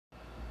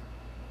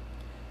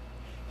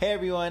Hey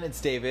everyone,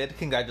 it's David.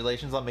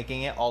 Congratulations on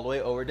making it all the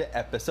way over to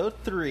episode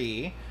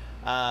 3. We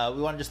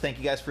want to just thank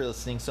you guys for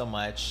listening so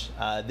much.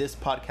 This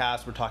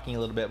podcast, we're talking a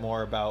little bit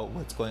more about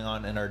what's going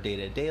on in our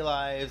day-to-day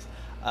lives.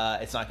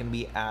 It's not going to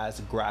be as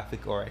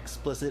graphic or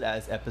explicit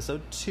as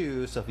episode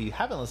 2, so if you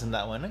haven't listened to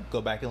that one,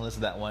 go back and listen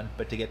to that one.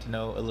 But to get to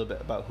know a little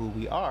bit about who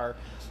we are,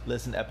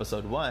 listen to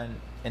episode 1.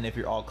 And if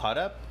you're all caught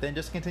up, then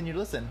just continue to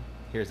listen.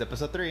 Here's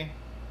episode 3.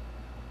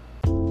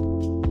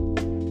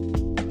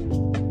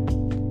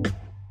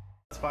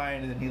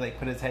 Fine, and then he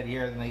put his head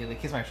here, and then he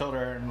kissed my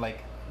shoulder, and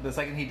the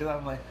second he did that,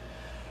 I'm like,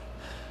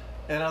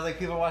 and I was like,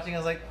 people watching, I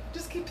was like,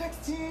 just keep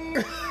texting.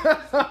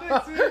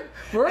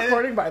 We're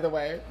recording, by the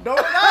way. No,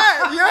 we're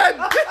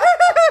not.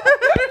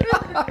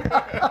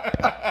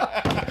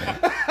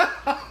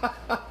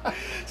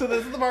 So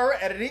this is the part we're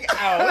editing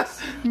out.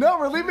 No,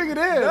 we're leaving it in.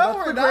 No, That's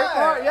we're the great not.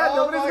 part. Yeah, Oh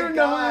nobody's my gonna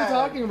know what God. we're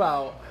talking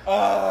about.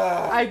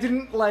 I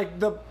didn't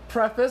the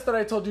preface that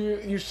I told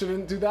you you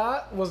shouldn't do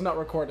that was not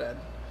recorded.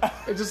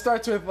 It just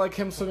starts with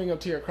him swimming up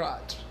to your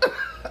crotch.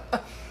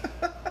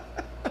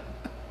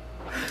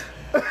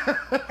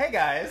 Hey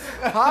guys.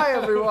 Hi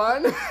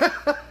everyone.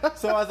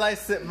 So as I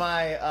sip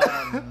my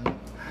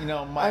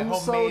my I'm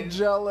so homemade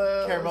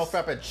jealous. caramel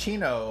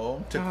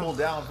frappuccino to cool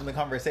down from the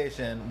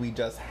conversation we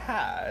just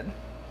had.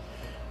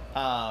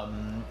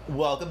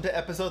 Welcome to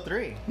episode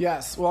 3.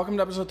 Yes, welcome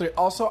to episode 3.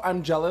 Also,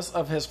 I'm jealous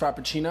of his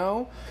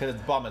frappuccino. Because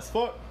it's bomb as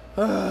fuck.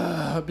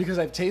 Because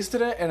I've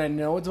tasted it and I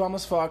know it's bomb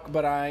as fuck,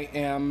 but I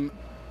am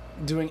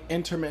doing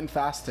intermittent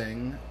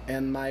fasting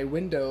and my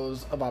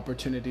windows of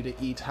opportunity to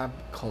eat have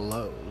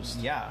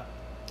closed. Yeah.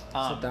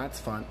 So that's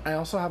fun. I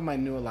also have my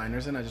new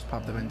aligners in. I just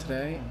popped them in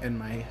today and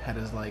my head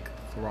is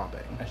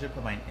throbbing. I should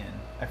put mine in.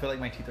 I feel like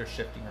my teeth are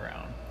shifting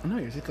around. No,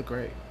 your teeth look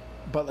great.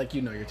 But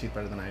your teeth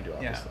better than I do,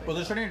 obviously. Yeah. Well,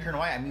 they're starting to turn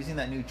white. I'm using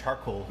that new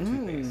charcoal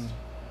toothpaste.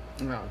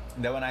 No.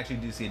 That one I actually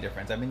do see a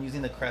difference. I've been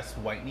using the Crest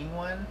whitening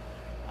one.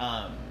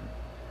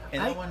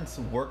 And that one's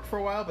worked for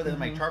a while, but then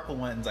my charcoal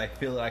ones, I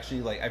feel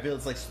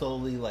it's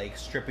slowly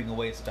stripping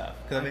away stuff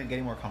because I've been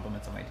getting more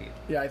compliments on my teeth.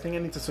 Yeah, I think I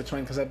need to switch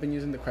mine because I've been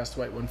using the Crest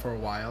White one for a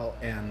while,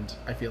 and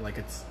I feel like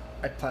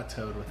I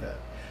plateaued with it.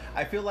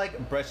 I feel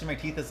like brushing my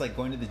teeth is like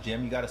going to the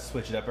gym. You got to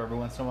switch it up every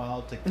once in a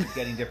while to keep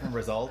getting different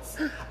results.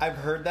 I've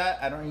heard that.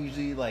 I don't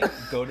usually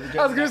go to the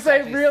gym. I was gonna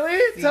say,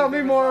 really? Tell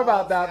me more results.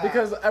 about that Yeah.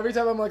 because every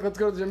time I'm like, let's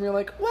go to the gym, you're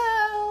like,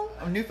 well,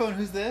 New phone.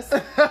 Who's this?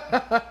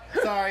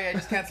 Sorry, I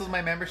just canceled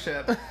my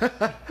membership.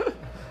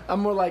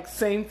 I'm more like,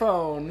 same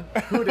phone,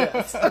 who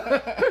dis?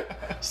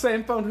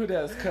 Same phone, who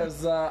dis?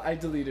 Because I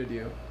deleted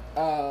you.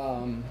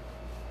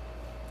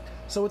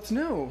 So what's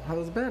new?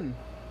 How's it been?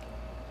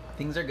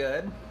 Things are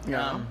good.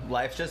 Yeah.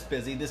 Life's just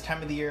busy. This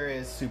time of the year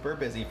is super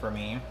busy for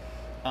me.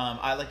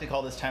 I like to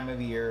call this time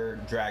of year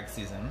drag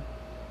season.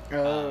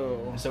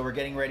 Oh. So we're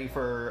getting ready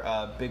for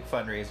a big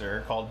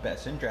fundraiser called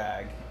Best in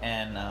Drag,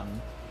 and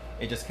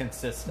it just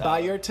consists of... Buy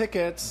your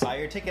tickets. Buy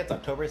your tickets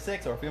October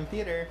 6th, Orpheum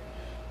Theater.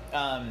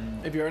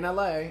 If you're in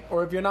LA,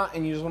 or if you're not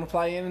and you just want to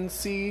fly in and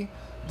see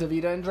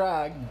Davida in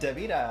drag.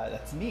 Davida,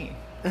 that's me.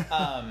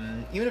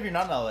 Even if you're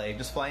not in LA,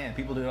 just fly in.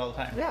 People do it all the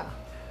time. Yeah.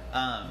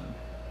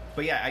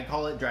 But yeah, I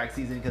call it drag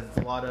season because it's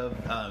a lot of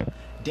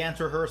dance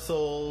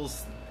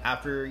rehearsals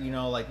after,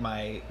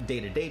 my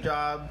day-to-day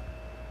job.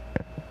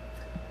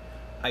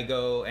 I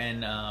go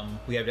and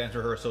we have dance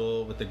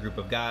rehearsal with a group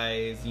of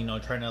guys,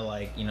 trying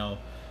to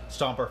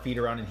stomp our feet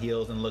around in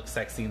heels and look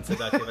sexy and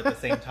seductive at the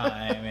same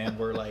time. And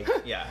we're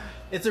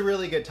it's a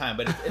really good time,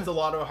 but it's a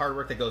lot of hard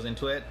work that goes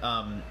into it.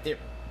 It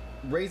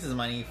raises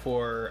money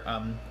for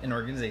an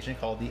organization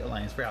called the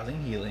Alliance for Housing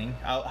and Healing.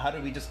 How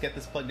did we just get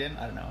this plugged in?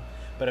 I don't know.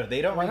 But if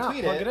they don't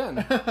retweet Plug it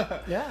in.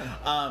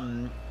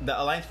 Yeah.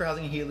 The Alliance for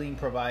Housing and Healing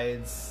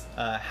provides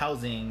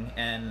housing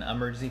and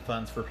emergency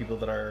funds for people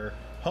that are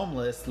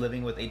homeless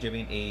living with HIV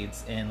and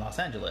AIDS in Los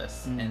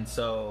Angeles. And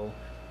so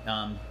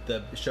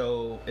the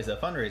show is a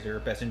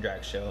fundraiser, Best in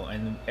Drag show,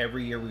 and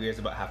every year we raise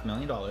about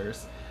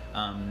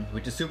 $500,000,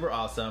 which is super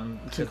awesome.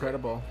 It's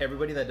incredible.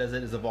 Everybody that does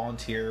it is a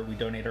volunteer. We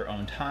donate our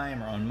own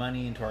time, our own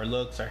money into our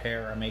looks, our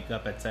hair, our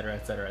makeup, etc.,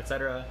 etc.,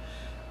 etc.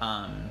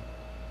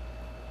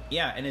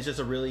 Yeah, and it's just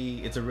a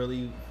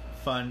really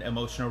fun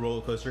emotional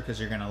roller coaster because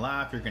you're gonna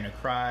laugh, you're gonna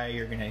cry,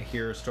 you're gonna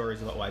hear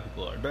stories about why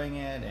people are doing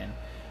it, and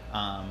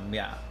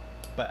yeah.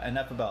 But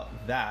enough about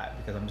that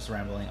because I'm just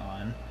rambling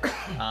on.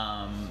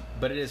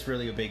 But it is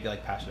really a big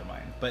passion of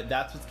mine. But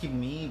that's what's keeping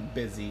me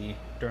busy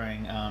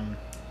during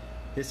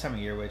this time of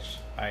year, which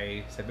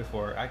I said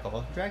before I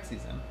call drag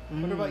season.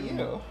 What about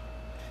you?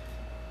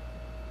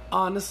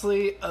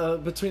 Honestly,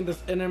 between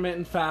this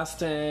intermittent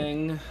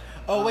fasting.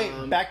 Oh wait,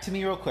 back to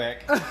me real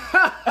quick.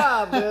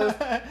 This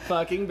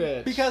fucking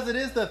bitch. Because it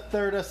is the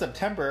 3rd of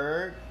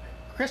September.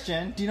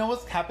 Christian, do you know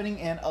what's happening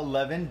in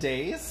 11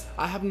 days?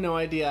 I have no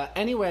idea.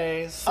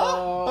 Anyway,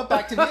 so... but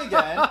back to me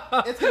again.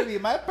 It's going to be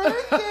my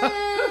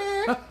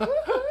birthday!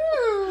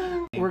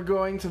 We're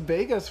going to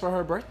Vegas for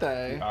her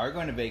birthday. We are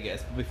going to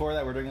Vegas. But before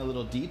that, we're doing a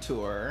little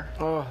detour.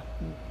 Oh.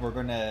 We're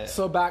going to...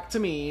 So back to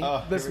me.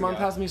 Oh, this month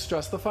has me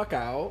stressed the fuck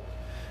out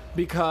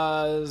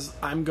because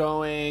I'm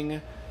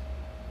going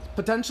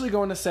potentially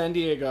going to San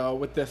Diego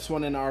with this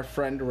one and our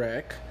friend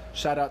Rick.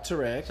 Shout out to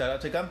Rick. Shout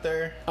out to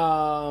Gunther.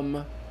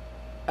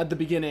 At the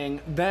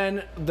beginning.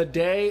 Then the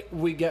day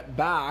we get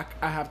back,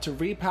 I have to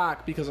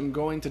repack because I'm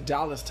going to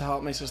Dallas to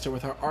help my sister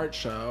with her art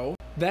show.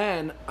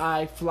 Then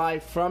I fly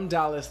from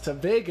Dallas to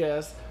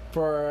Vegas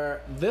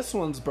for this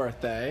one's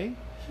birthday.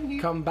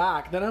 Come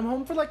back. Then I'm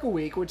home for like a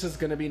week, which is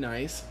going to be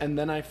nice. And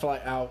then I fly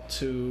out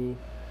to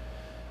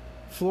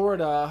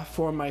Florida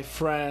for my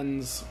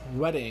friend's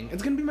wedding.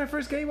 It's going to be my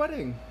first gay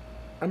wedding.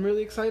 I'm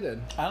really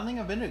excited. I don't think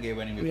I've been to a gay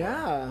wedding before.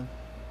 Yeah.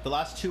 The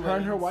last two Her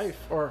weddings... and her wife,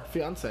 or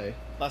fiance.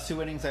 Last two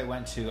weddings I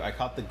went to, I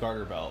caught the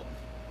garter belt.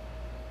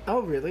 Oh,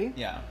 really?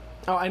 Yeah.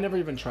 Oh, I never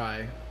even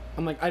try.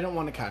 I'm like, I don't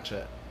want to catch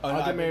it. Oh, no,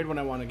 I'll get married when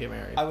I want to get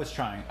married. I was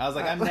trying. I was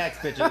like, I'm next,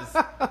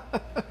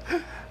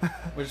 bitches.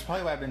 Which is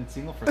probably why I've been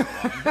single for so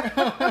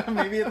long.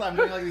 Maybe I'm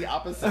doing like the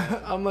opposite.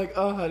 I'm like,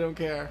 oh, I don't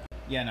care.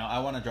 Yeah, no, I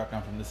want to drop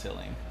down from the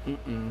ceiling.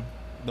 Mm-mm.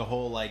 The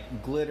whole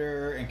like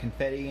glitter and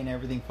confetti and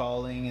everything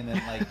falling, and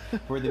then like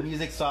where the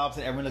music stops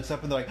and everyone looks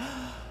up and they're like,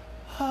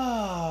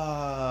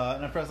 ah.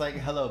 And at first like,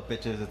 hello,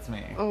 bitches, it's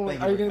me. Oh,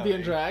 Thank are you for going to be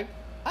in coming." drag?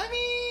 I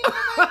mean,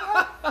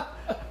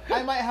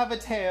 I might have a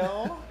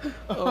tail.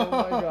 Oh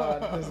my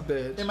god, this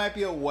bitch. It might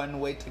be a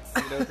one-way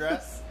tuxedo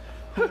dress.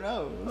 Who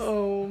knows?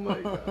 Oh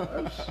my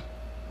gosh.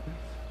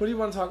 What do you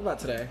want to talk about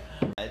today?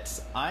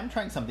 But I'm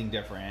trying something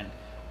different.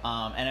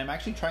 And I'm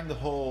actually trying the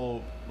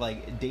whole,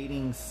 like,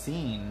 dating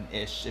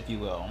scene-ish, if you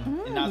will.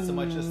 And not so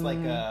much just like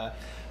a,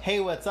 hey,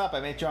 what's up?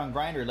 I met you on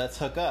Grindr, let's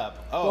hook up.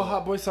 Oh, Well,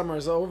 Hot Boy Summer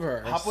is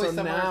over. Hot Boy so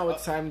Summer now is-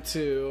 it's time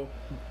to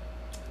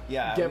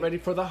yeah. get ready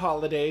for the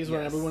holidays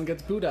when Yes. everyone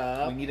gets booed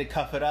up. We need to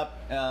cuff it up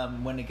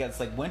when it gets,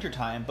 like,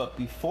 wintertime. But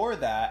before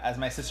that, as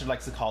my sister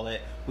likes to call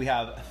it, we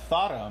have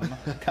Thottum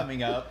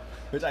coming up.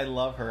 Which I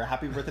love her.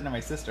 Happy birthday to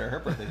my sister. Her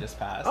birthday just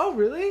passed. Oh,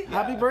 really? Yeah.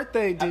 Happy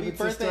birthday, David's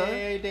Happy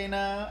birthday,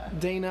 Dana. sister.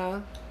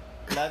 Dana.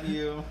 Love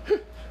you.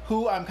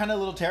 Who I'm kind of a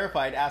little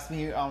terrified asked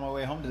me on my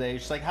way home today.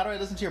 She's like, how do I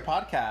listen to your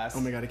podcast?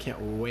 Oh my god, I can't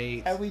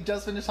wait. And we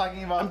just finished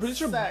talking about I'm pretty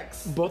sure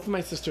sex. both of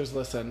my sisters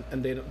listen,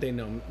 and they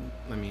know.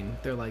 I mean,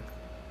 they're like,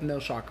 no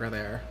shocker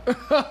there.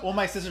 Well,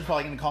 my sister's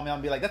probably going to call me out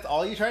and be like, that's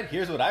all you tried?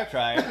 Here's what I've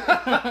tried.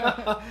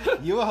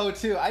 You a hoe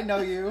too. I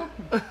know you.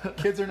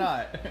 Kids or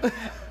not.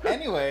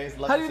 Anyways.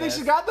 Love How do you think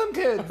sis. she got them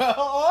kids?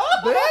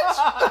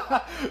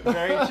 Bitch!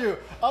 Very true.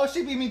 Oh,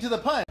 she beat me to the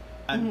punch.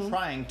 I'm Mm-hmm.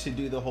 trying to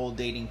do the whole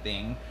dating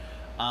thing.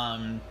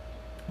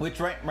 Which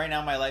right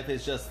now my life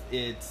is just,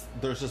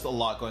 there's just a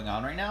lot going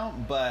on right now.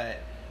 But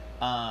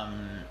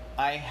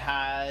I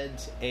had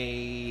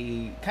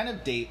a kind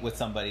of date with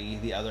somebody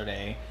the other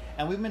day.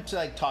 And we've been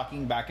like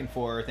talking back and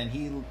forth, and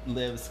he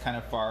lives kind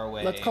of far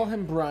away. Let's call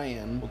him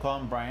Brian. We'll call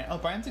him Brian. Oh,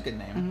 Brian's a good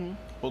name. Mm-hmm.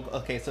 Well,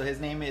 okay, so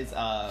his name is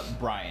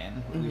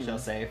Brian, we shall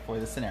say, for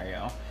the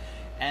scenario.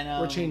 And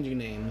We're changing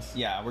names.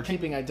 Yeah, we're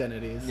Keeping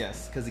identities.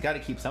 Yes, because you got to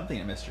keep something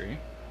a mystery.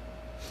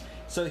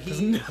 So There's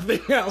he... nothing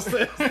else.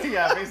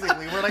 Yeah,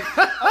 basically. We're like,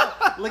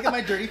 oh, look at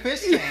my dirty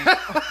fish tank.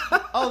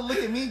 Oh, look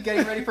at me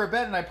getting ready for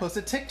bed, and I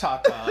posted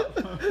TikTok up.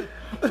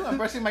 Ooh, I'm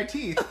brushing my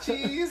teeth.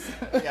 Jeez.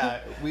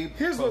 Yeah,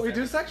 Here's what post we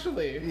do everything.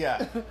 sexually.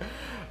 Yeah.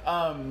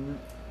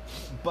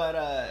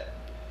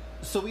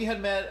 So we had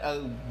met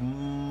a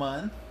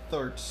month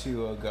or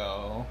two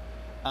ago.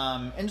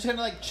 And just kind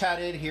of like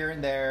chatted here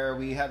and there.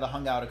 We had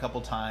hung out a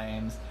couple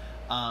times.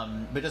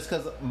 But just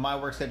because my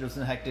work schedule's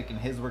been hectic and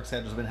his work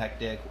schedule's been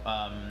hectic,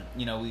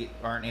 we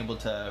aren't able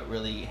to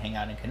really hang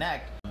out and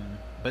connect.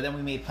 But then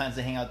we made plans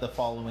to hang out the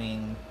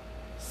following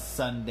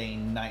Sunday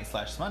night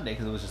 / Monday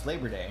because it was just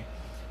Labor Day.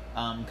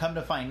 Come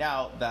to find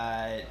out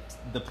that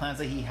the plans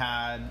that he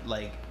had,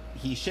 like,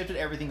 he shifted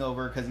everything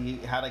over because he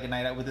had like a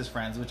night out with his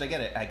friends, which I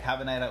get it. Like,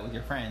 have a night out with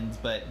your friends,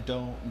 but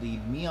don't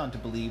lead me on to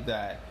believe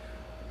that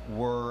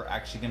we're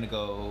actually going to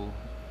go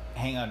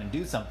hang out and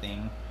do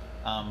something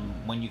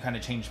when you kind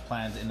of changed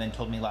plans and then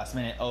told me last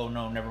minute, oh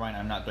no, never mind,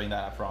 I'm not doing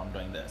that after all, I'm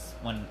doing this.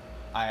 When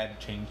I had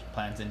changed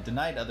plans and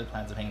denied other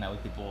plans of hanging out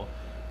with people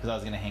because I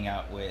was going to hang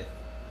out with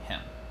him.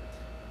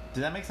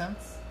 Did that make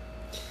sense?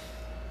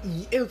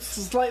 It's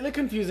slightly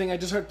confusing. I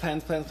just heard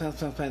plans.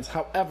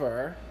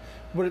 However,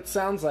 what it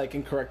sounds like,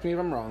 and correct me if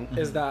I'm wrong,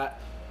 is that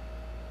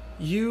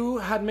you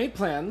had made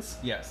plans.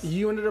 Yes.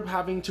 You ended up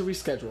having to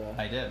reschedule.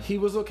 I did. He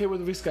was okay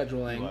with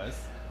rescheduling. He was.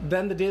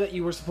 Then the day that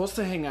you were supposed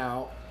to hang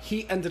out,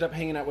 he ended up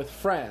hanging out with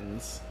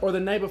friends. Or the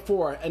night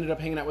before, ended up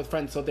hanging out with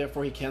friends, so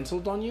therefore he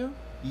canceled on you?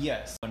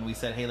 Yes. When we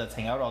said, hey, let's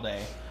hang out all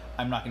day,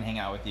 I'm not going to hang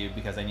out with you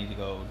because I need to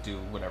go do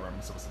whatever I'm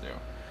supposed to do.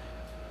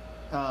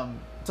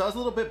 So I was a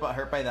little bit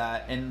hurt by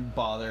that and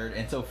bothered.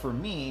 And so for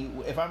me,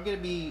 if I'm going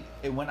to be,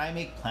 when I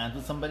make plans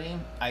with somebody,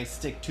 I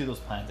stick to those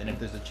plans. And if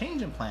there's a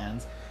change in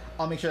plans,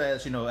 I'll make sure I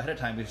let you know ahead of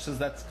time because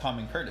that's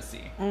common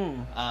courtesy.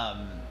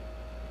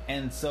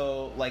 And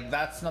so, like,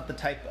 that's not the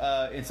type,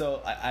 and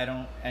so I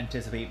don't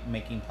anticipate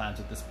making plans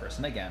with this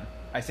person again.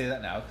 I say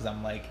that now because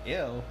I'm like,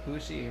 ew, who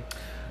is she?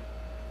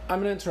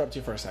 I'm going to interrupt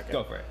you for a second.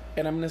 Go for it.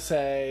 And I'm going to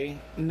say,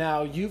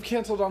 now, you've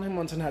canceled on him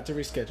once and had to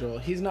reschedule.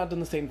 He's not done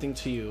the same thing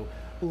to you.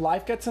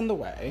 Life gets in the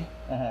way.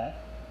 Uh-huh.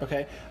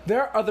 Okay?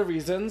 There are other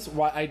reasons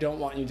why I don't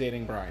want you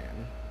dating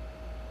Brian.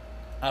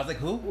 I was like,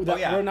 who?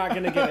 that we're not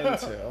going to get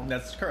into.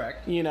 That's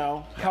correct. You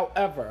know? Yeah.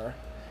 However,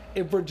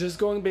 if we're just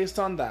going based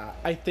on that,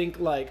 I think,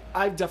 like,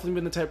 I've definitely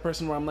been the type of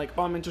person where I'm like,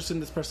 oh, I'm interested in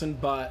this person,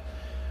 but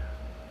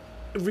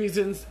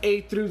reasons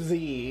A through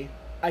Z,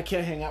 I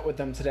can't hang out with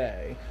them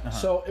today.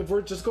 So if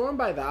we're just going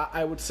by that,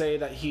 I would say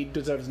that he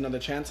deserves another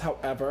chance.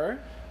 However,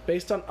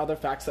 based on other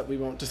facts that we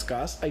won't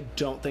discuss, I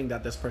don't think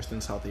that this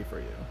person's healthy for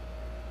you.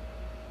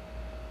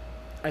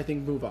 I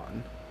think move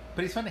on.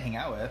 But he's fun to hang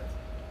out with.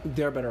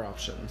 There are better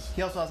options.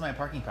 He also has my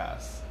parking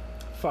pass.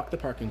 Fuck the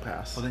parking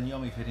pass. Well, then you owe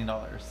me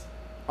 $15.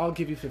 I'll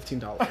give you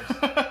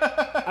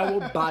 $15. I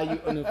will buy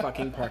you a new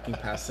fucking parking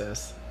pass,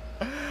 sis.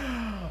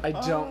 I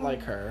don't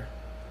like her.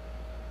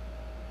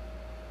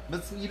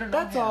 But you don't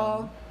know That's him.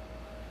 all.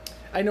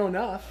 I know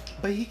enough.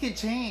 But he could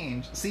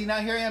change. See, now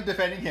here I am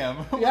defending him.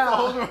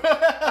 Yeah.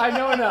 I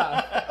know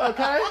enough.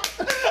 Okay?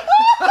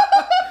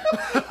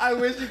 I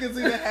wish you could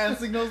see the hand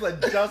signals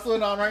that just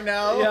went on right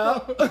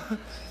now.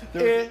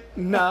 Yep.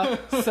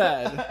 Enough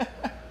said.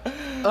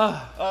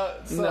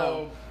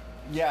 No.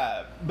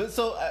 Yeah. But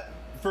so...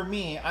 for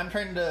me, I'm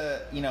trying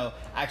to,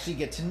 actually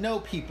get to know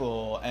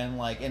people and,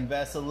 like,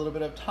 invest a little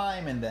bit of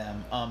time in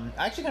them. I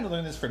actually kind of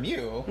learned this from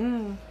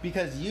you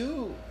because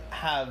you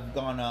have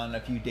gone on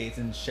a few dates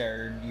and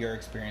shared your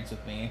experience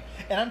with me.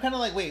 And I'm kind of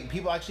like, wait,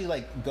 people actually,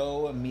 like,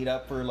 go and meet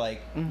up for,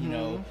 like,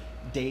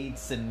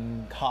 dates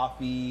and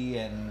coffee.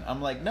 And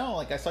I'm like, no,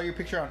 like, I saw your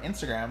picture on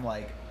Instagram.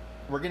 Like,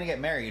 we're going to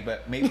get married,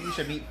 but maybe we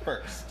should meet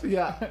first.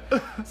 Yeah.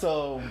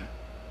 So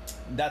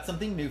that's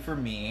something new for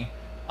me.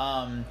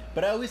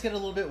 But I always get a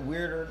little bit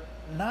weird, or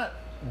not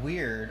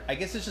weird. I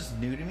guess it's just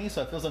new to me,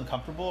 so it feels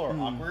uncomfortable or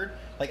awkward.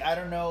 Like, I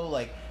don't know,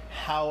 like,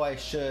 how I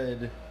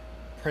should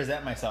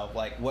present myself.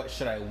 Like, what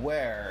should I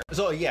wear?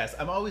 So, yes,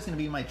 I'm always going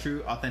to be my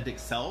true, authentic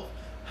self.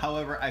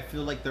 However, I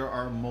feel like there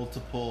are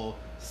multiple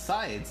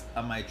sides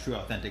of my true,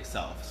 authentic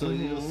self. So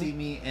you'll see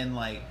me in,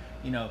 like,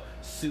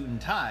 suit and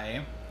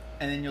tie,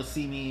 and then you'll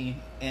see me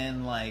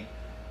in, like,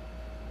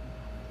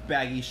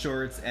 baggy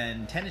shorts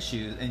and tennis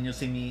shoes, and you'll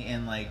see me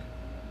in, like,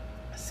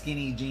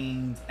 skinny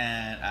jeans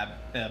and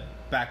a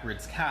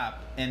backwards cap.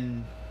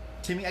 And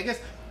to me, I guess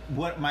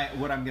what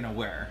I'm gonna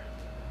wear,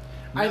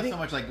 not so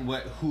much like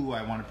who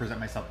I want to present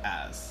myself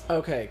as.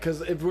 Okay, because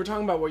if we're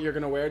talking about what you're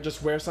gonna wear,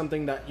 just wear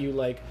something that you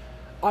like.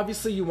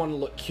 Obviously, you want to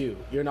look cute.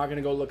 You're not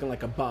gonna go looking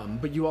like a bum,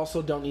 but you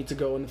also don't need to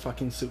go in the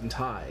fucking suit and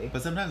tie.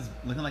 But sometimes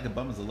looking like a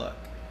bum is a look.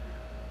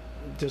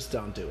 Just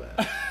don't do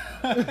it.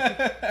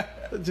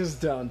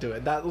 Just don't do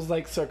it. That was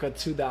like circa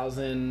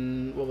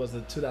 2000. What was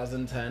it?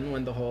 2010,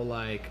 when the whole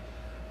like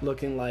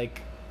looking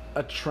like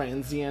a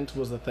transient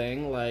was a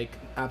thing. Like,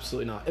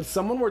 absolutely not. If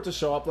someone were to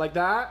show up like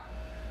that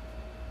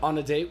on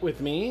a date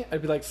with me,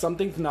 I'd be like,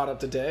 something's not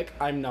up to dick.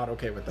 I'm not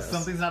okay with this.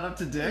 Something's not up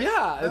to dick?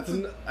 Yeah.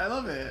 I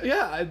love it.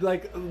 Yeah, I'd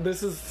like,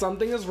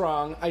 something is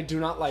wrong. I do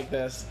not like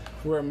this.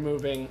 We're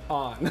moving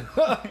on.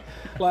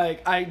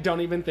 Like, I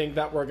don't even think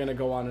that we're gonna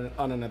go on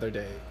another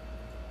date.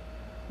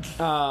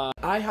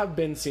 I have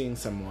been seeing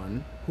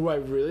someone who I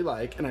really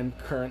like, and I'm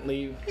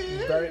currently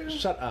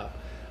shut up.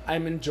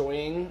 I'm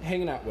enjoying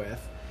hanging out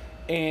with,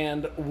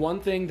 and one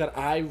thing that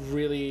I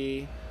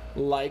really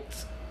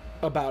liked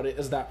about it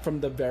is that from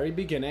the very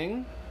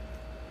beginning,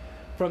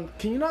 can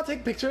you not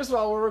take pictures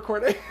while we're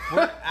recording?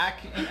 We're in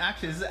action.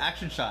 This is an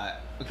action shot.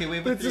 Okay,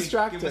 wait, it's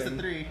distracting. Give us a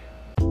 3.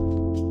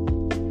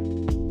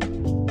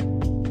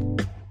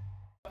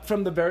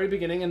 From the very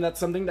beginning, and that's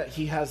something that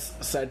he has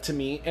said to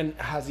me and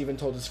has even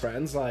told his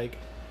friends, like,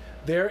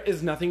 there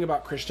is nothing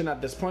about Christian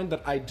at this point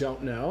that I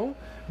don't know,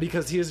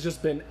 because he's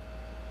been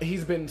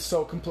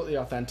so completely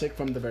authentic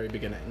from the very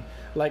beginning.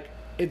 Like,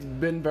 it's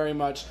been very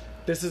much,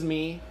 this is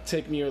me,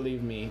 take me or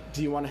leave me.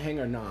 Do you want to hang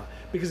or not?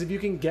 Because if you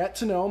can get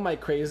to know my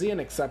crazy and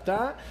accept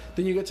that,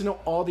 then you get to know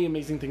all the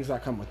amazing things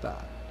that come with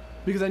that.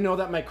 Because I know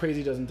that my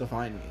crazy doesn't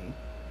define me.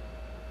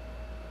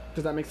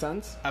 Does that make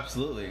sense?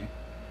 Absolutely.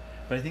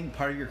 But I think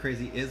part of your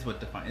crazy is what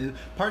defines.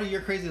 Part of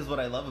your crazy is what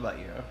I love about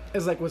you.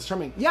 It's like what's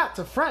charming. Yeah,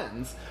 to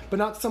friends, but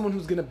not someone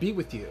who's gonna be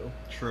with you.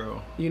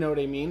 True. You know what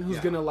I mean? Who's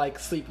gonna like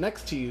sleep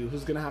next to you?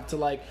 Who's gonna have to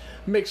like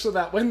make sure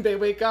that when they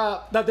wake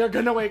up, that they're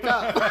gonna wake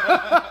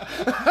up.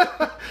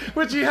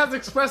 Which he has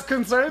expressed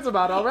concerns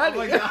about already. Oh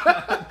my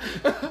god.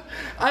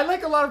 I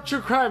like a lot of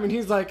true crime, and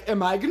he's like,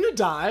 "Am I gonna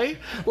die?"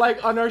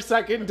 Like on our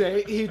second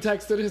date, he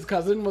texted his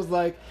cousin, was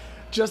like,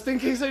 just in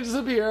case I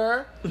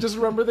disappear, just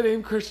remember the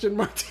name Christian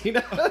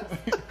Martinez.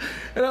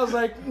 And I was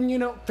like,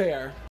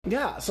 fair.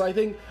 Yeah, so I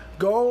think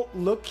go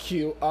look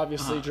cute,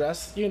 obviously,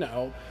 dress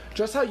how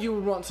you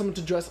would want someone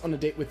to dress on a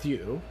date with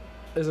you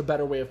is a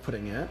better way of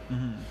putting it.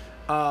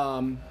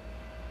 Mm-hmm.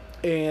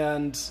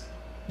 And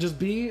just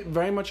be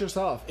very much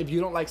yourself. If you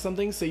don't like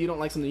something, say you don't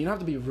like something. You don't have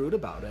to be rude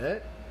about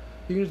it.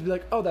 You can just be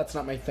like, oh, that's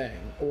not my thing.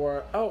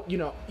 Or, oh, you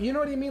know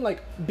what I mean?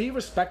 Like, be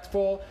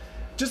respectful.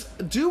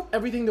 Just do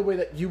everything the way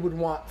that you would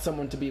want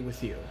someone to be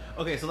with you.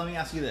 Okay, so let me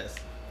ask you this.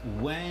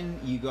 When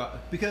you go...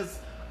 Because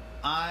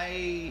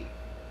where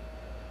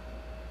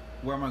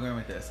am I going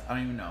with this? I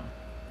don't even know.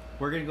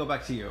 We're going to go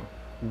back to you.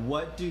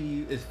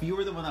 If you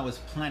were the one that was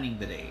planning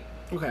the date,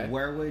 Okay.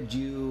 where would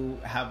you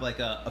have like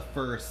a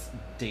first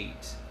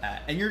date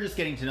at? And you're just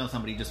getting to know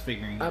somebody, just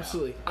figuring it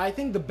Absolutely. I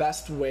think the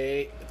best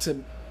way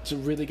to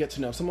really get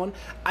to know someone,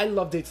 I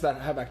love dates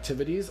that have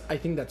activities. I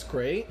think that's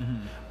great.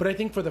 But I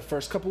think for the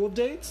first couple of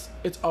dates,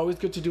 it's always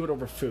good to do it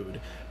over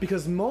food,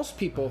 because most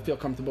people feel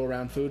comfortable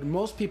around food.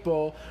 Most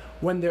people,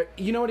 when they're,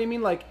 you know what I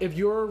mean? Like, if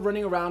you're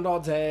running around all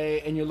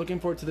day and you're looking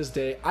forward to this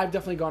day, I've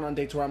definitely gone on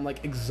dates where I'm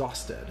like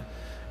exhausted.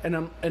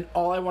 And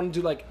all I want to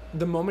do, like,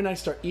 the moment I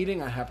start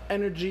eating, I have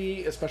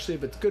energy, especially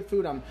if it's good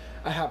food.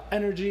 I have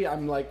energy.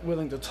 I'm like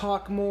willing to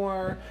talk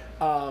more.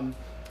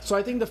 So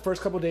I think the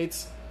first couple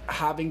dates,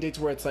 having dates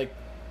where it's like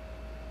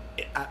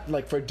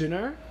for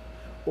dinner,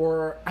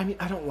 or I mean,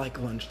 I don't like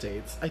lunch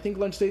dates. I think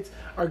lunch dates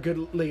are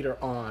good later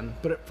on,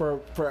 but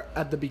for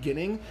at the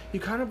beginning,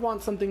 you kind of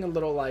want something a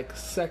little like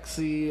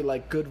sexy,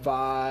 like good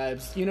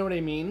vibes. You know what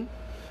I mean?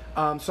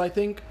 So I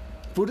think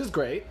food is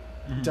great.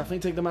 Definitely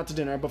take them out to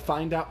dinner, but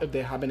find out if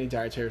they have any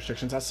dietary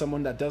restrictions. As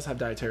someone that does have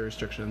dietary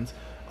restrictions,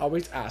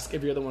 always ask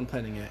if you're the one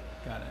planning it.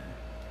 Got it.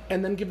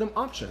 And then give them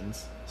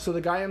options. So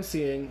the guy I'm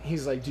seeing,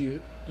 he's like, do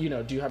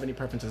you have any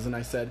preferences? And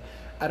I said,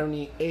 I don't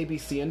eat A, B,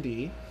 C, and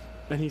D.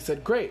 And he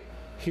said, great,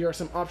 here are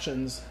some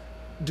options.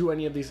 Do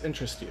any of these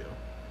interest you?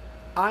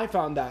 I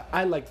found that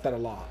I liked that a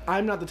lot.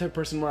 I'm not the type of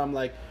person where I'm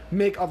like,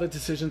 make all the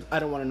decisions, I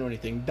don't want to know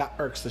anything. That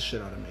irks the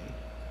shit out of me.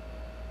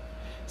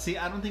 See,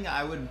 I don't think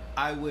I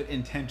would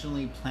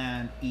intentionally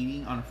plan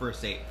eating on a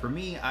first date. For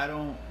me, I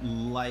don't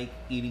like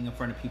eating in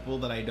front of people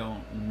that I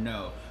don't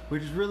know,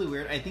 which is really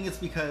weird. I think it's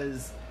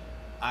because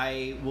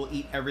I will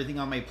eat everything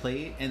on my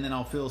plate, and then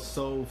I'll feel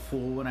so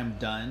full when I'm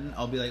done.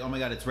 I'll be like, oh my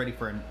god, it's ready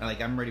for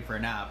I'm ready for a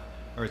nap,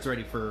 or it's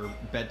ready for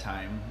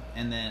bedtime,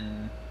 and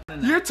then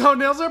your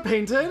toenails are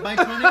painted? My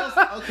toenails,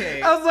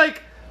 okay. I was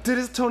like, did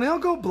his toenail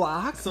go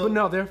black? So, but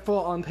no, they're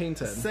full on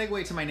painted.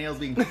 Segue to my nails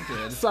being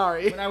painted.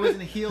 Sorry. When I was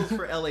in heels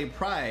for LA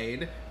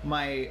Pride,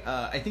 my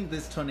I think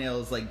this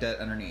toenail is like dead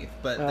underneath.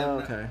 But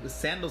then the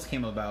sandals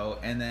came about,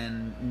 and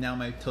then now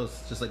my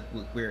toes just like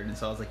look weird. And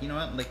so I was like, you know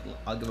what? Like,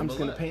 I'll give them. I'm just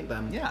gonna paint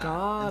them. Yeah.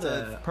 Got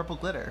it. It's purple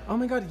glitter. Oh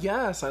my god,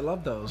 yes, I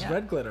love those. Yeah.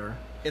 Red glitter.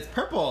 It's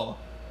purple.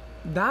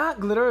 That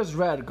glitter is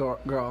red,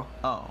 girl.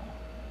 Oh,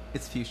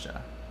 it's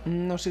fuchsia.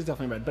 No, she's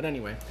definitely red. But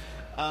anyway.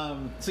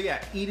 So yeah,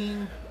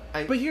 eating.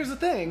 But here's the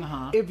thing.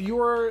 If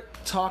you're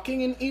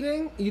talking and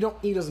eating, you don't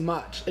eat as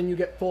much, and you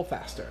get full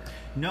faster.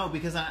 No,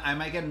 because I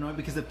might get annoyed,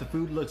 because if the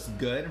food looks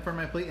good in front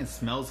of my plate and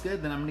smells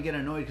good, then I'm going to get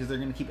annoyed because they're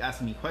going to keep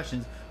asking me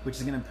questions, which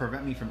is going to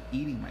prevent me from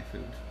eating my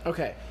food.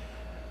 Okay.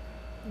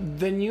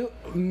 Then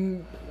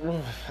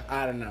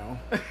I don't know.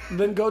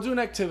 Then go do an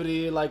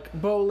activity like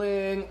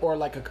bowling, or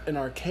like an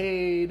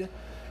arcade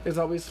is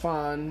always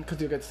fun, because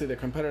you get to see their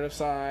competitive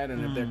side,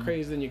 and if they're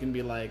crazy, then you can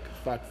be like,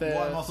 fuck this.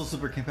 Well, I'm also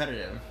super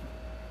competitive.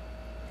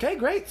 Okay,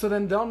 great. So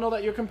then they'll know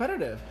that you're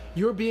competitive.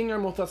 You're being your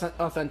most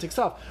authentic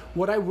self.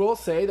 What I will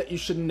say that you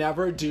should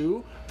never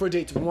do for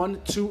dates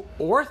 1, 2,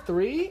 or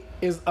 3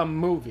 is a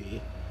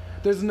movie.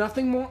 There's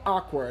nothing more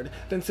awkward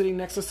than sitting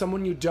next to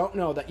someone you don't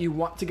know that you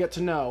want to get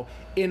to know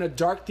in a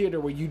dark theater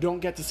where you don't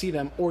get to see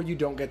them or you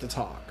don't get to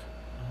talk.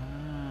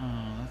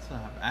 Oh, that's what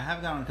happened. I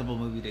have gone on a couple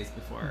of movie dates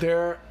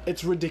before.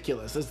 It's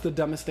ridiculous. It's the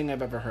dumbest thing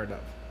I've ever heard of.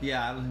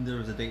 Yeah, I don't think there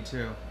was a date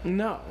too.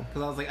 No.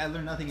 Because I was like, I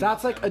learned nothing.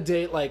 That's like a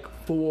date like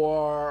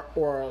 4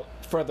 or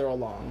further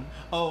along.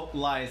 Oh,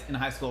 lies. In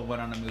high school, I went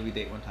on a movie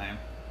date one time.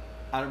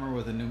 I don't remember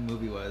what the new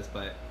movie was,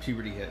 but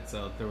puberty hit,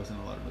 so there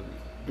wasn't a lot of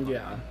movies.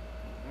 Yeah.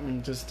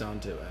 Just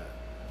don't do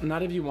it.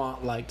 Not if you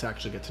want like to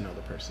actually get to know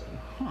the person.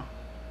 Huh.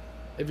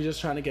 If you're just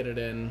trying to get it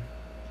in,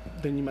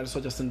 then you might as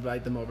well just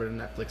invite them over to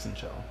Netflix and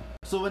chill.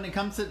 So when it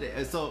comes to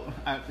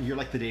you're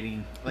like the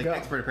dating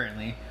expert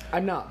apparently.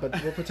 I'm not,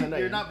 but we'll pretend I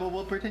am. You're not, but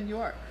we'll pretend you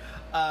are.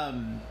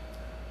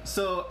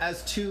 So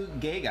as two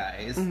gay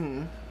guys,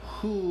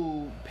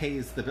 who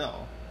pays the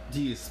bill?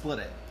 Do you split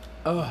it?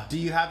 Do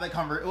you have that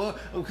conversation?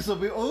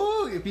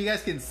 If you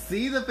guys can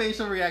see the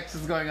facial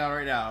reactions going on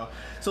right now.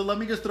 So let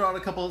me just throw out a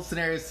couple of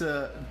scenarios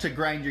to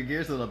grind your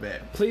gears a little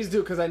bit. Please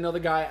do, because I know the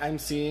guy I'm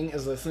seeing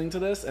is listening to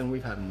this, and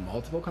we've had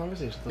multiple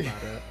conversations about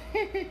it.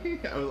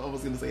 I was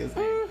almost going to say his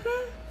name.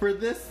 For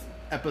this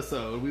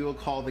episode, we will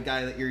call the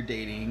guy that you're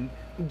dating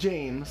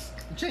James.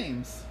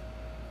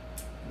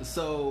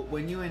 So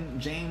when you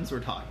and James were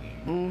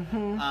talking,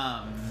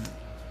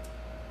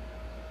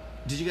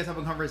 did you guys have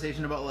a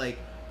conversation about like,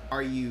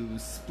 are you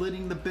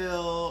splitting the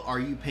bill? Are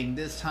you paying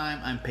this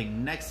time? I'm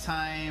paying next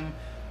time.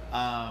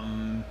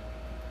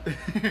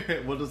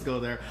 We'll just go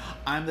there.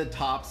 I'm the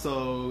top,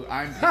 so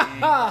I'm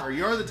paying. Or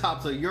you're the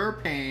top, so you're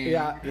paying.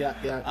 Yeah.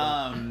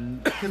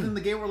 Because in the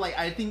gay world, like,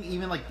 I think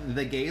even like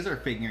the gays are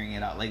figuring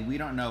it out. Like, we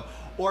don't know.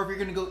 Or if you're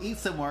gonna go eat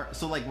somewhere,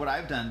 so like what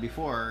I've done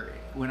before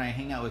when I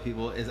hang out with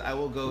people is I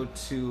will go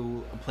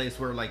to a place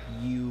where like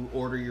you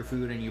order your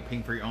food and you're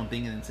paying for your own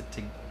thing and then sit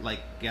to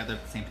like gather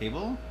at the same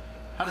table.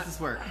 How does this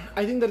work?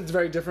 I think that it's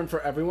very different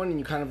for everyone, and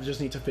you kind of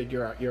just need to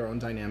figure out your own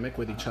dynamic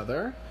with each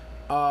other.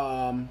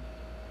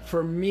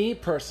 For me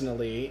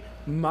personally,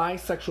 my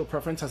sexual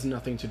preference has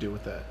nothing to do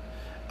with it.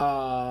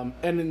 And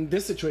in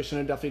this situation,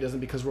 it definitely doesn't,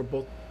 because we're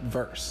both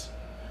verse.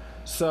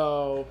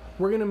 So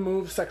we're gonna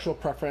move sexual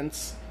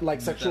preference,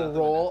 like sexual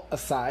role,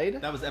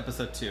 aside. That was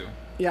episode 2.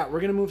 Yeah,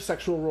 we're gonna move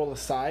sexual role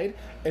aside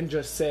and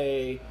just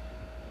say.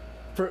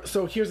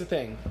 So here's the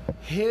thing,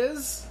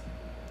 his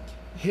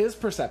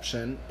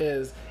perception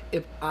is,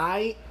 if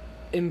I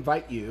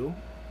invite you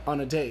on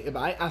a date, if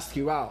I ask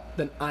you out,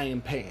 then I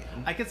am paying.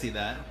 I can see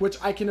that. Which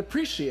I can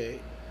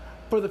appreciate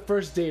for the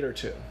first date or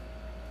two.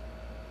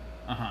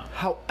 Uh-huh.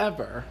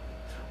 However,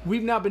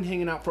 we've now been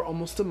hanging out for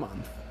almost a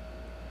month,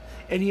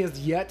 and he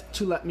has yet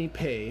to let me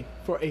pay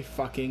for a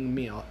fucking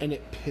meal, and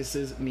it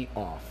pisses me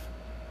off.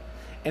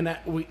 And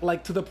we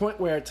like, to the point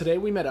where today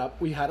we met up,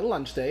 we had a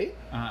lunch date,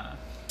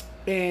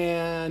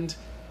 and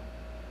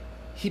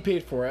he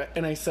paid for it,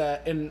 and I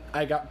said, and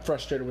I got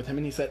frustrated with him,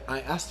 and he said, I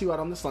asked you out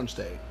on this lunch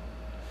date.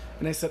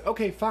 And I said,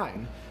 okay,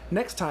 fine.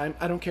 Next time,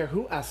 I don't care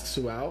who asks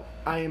you out,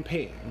 I am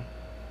paying.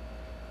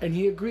 And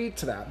he agreed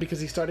to that because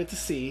he started to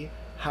see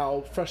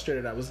how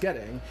frustrated I was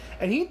getting.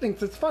 And he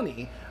thinks it's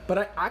funny, but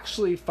I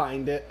actually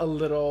find it a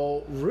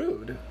little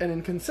rude and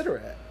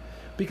inconsiderate.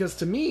 Because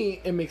to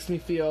me, it makes me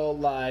feel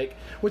like,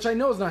 which I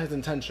know is not his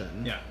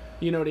intention. Yeah.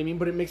 You know what I mean?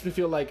 But it makes me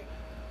feel like,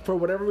 for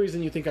whatever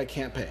reason, you think I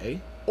can't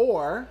pay,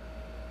 or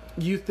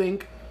you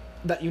think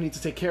that you need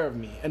to take care of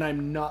me, and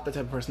I'm not the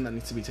type of person that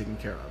needs to be taken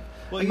care of.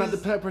 Well, I'm not the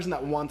type of person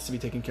that wants to be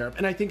taken care of.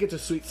 And I think it's a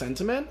sweet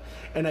sentiment,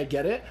 and I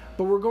get it,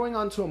 but we're going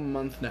on to a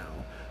month now.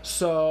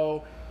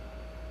 So,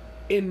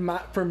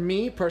 for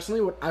me,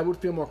 personally, what I would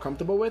feel more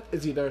comfortable with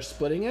is either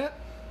splitting it,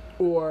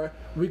 or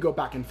we go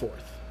back and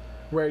forth.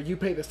 Where you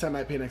pay this time,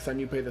 I pay next time,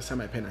 you pay this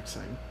time, I pay next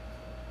time.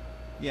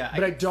 Yeah.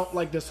 But I don't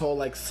like this whole,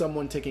 like,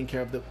 one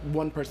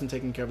person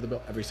taking care of the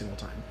bill every single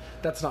time.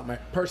 That's not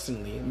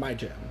my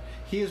jam.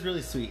 He is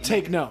really sweet.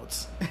 Take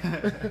notes.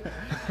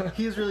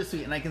 He is really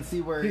sweet, and I can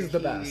see where he's the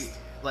best.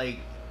 Like,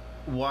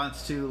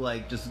 wants to,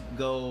 like, just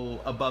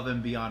go above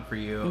and beyond for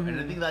you. Mm-hmm.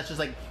 And I think that's just,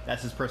 like,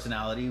 that's his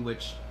personality,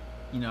 which,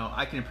 you know,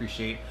 I can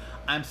appreciate.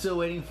 I'm still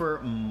waiting for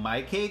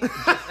my cake. Just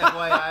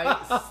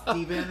FYI,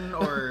 Steven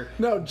or...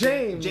 No,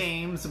 James.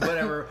 James,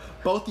 whatever.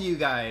 Both of you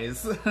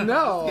guys.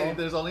 No.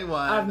 There's only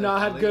one. I have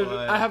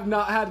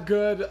not had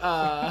good...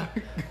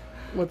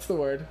 what's the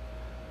word?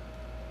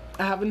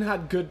 I haven't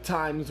had good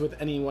times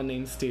with anyone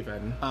named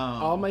Steven.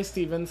 All my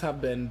Stevens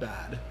have been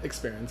bad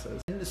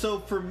experiences. So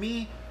for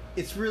me,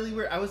 it's really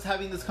weird. I was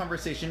having this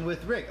conversation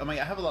with Rick. I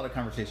have a lot of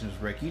conversations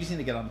with Rick. You just need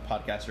to get on the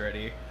podcast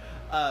already.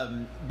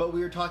 But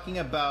we were talking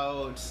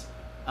about...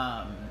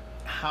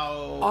 how...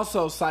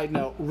 Also, side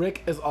note,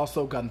 Rick is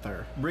also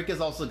Gunther.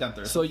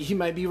 So he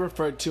might be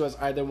referred to as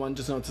either one,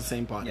 just know it's the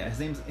same body. Yeah,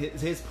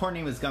 his porn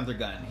name is Gunther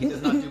Gunn. He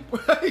does not do...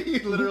 He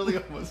literally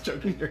almost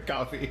choking your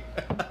coffee.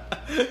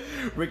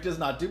 Rick does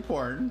not do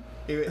porn.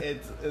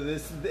 It's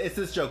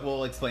this joke.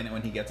 We'll explain it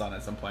when he gets on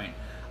at some point.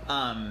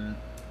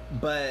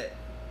 But...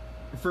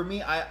 for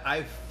me,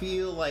 I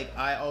feel like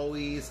I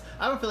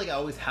don't feel like I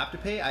always have to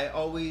pay.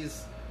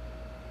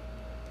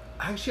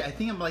 Actually, I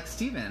think I'm like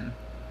Steven.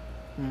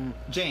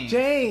 James.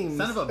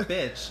 Son of a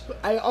bitch.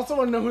 I also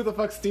want to know who the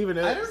fuck Steven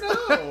is. I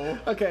don't know.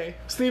 Okay,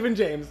 Steven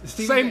James.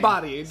 Same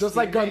body, just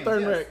like Gunther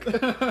and Rick.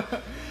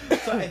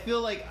 So I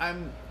feel like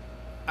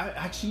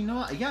actually, you know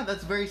what? Yeah,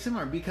 that's very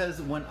similar,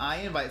 because when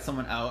I invite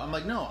someone out, I'm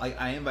like, no,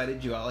 I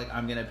invited you out, like,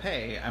 I'm gonna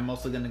pay. I'm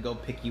also gonna go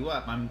pick you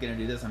up. I'm gonna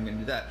do this, I'm gonna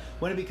do that.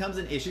 When it becomes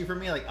an issue for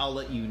me, like, I'll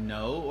let you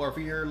know. Or if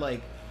you're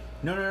like,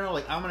 no,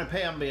 like, I'm gonna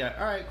pay, I'm gonna be like,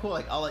 alright, cool,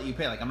 like, I'll let you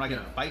pay. Like, I'm not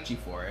gonna fight you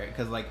for it,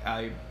 because, like,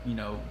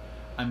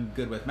 I'm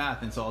good with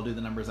math, and so I'll do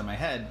the numbers in my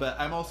head. But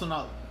I'm also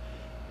not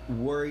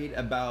worried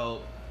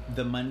about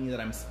the money that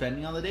I'm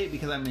spending on the date,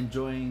 because I'm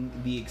enjoying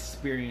the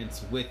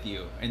experience with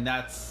you, and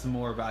that's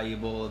more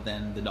valuable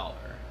than the dollar.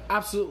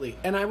 Absolutely.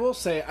 And I will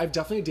say, I've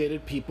definitely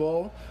dated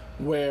people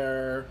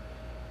where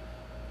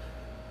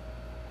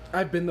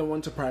I've been the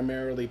one to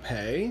primarily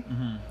pay,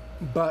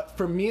 but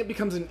for me it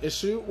becomes an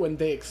issue when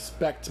they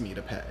expect me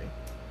to pay.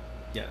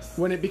 Yes.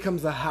 When it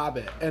becomes a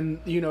habit. And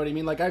you know what I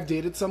mean? Like, I've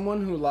dated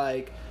someone who,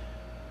 like,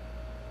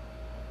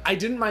 I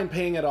didn't mind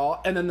paying at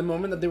all, and then the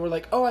moment that they were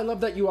like, oh, I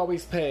love that you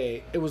always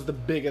pay, it was the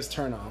biggest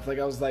turnoff. Like,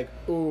 I was like,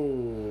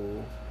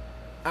 ooh,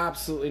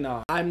 absolutely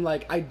not. I'm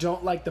like, I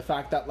don't like the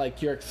fact that,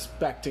 like, you're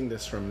expecting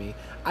this from me.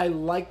 I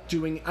like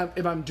doing,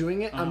 if I'm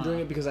doing it, I'm doing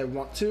it because I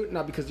want to,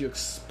 not because you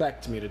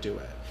expect me to do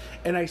it.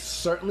 And I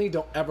certainly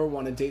don't ever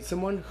want to date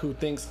someone who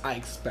thinks I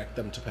expect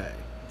them to pay.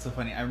 It's so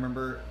funny. I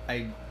remember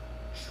I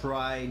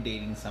tried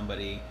dating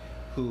somebody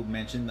who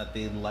mentioned that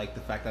they like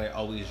the fact that I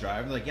always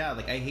drive. They're like, yeah,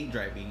 like, I hate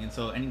driving. And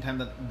so anytime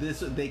that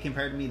they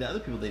compared me to other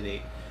people they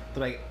date,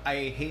 they're like,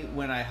 I hate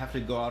when I have to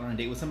go out on a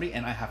date with somebody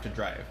and I have to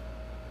drive.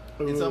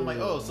 Ooh. And so I'm like,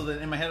 oh, so then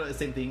in my head, it's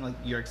the same thing, like,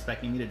 you're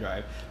expecting me to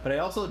drive. But I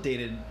also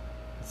dated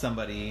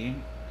somebody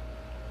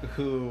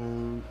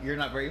who you're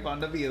not very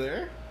fond of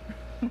either.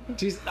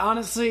 Jeez,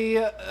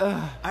 honestly,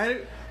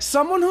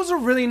 someone who's a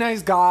really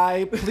nice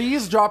guy,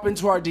 please drop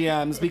into our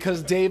DMs,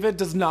 because David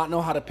does not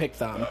know how to pick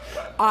them.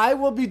 I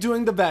will be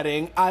doing the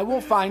vetting. I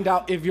will find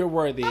out if you're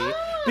worthy,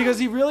 because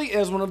he really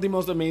is one of the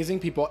most amazing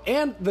people.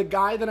 And the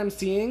guy that I'm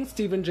seeing,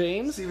 Steven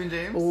James,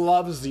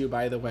 loves you,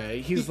 by the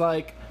way. He's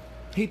like,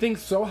 He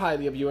thinks so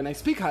highly of you, and I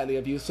speak highly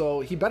of you, so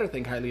he better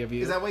think highly of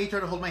you. Is that why you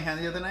tried to hold my hand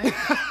the other night?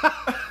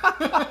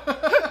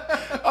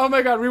 Oh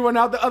my god, we went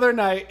out the other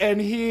night, and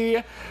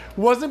he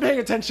wasn't paying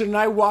attention, and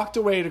I walked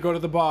away to go to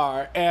the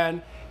bar,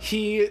 and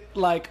he,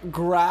 like,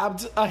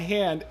 grabbed a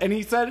hand, and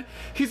he said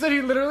he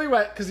literally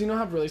went, because you know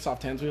how really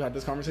soft hands, we've had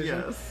this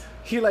conversation? Yes.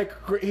 He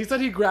said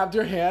he grabbed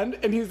your hand,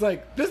 and he's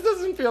like, this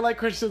doesn't feel like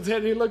Christian's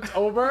hand. He looked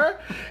over,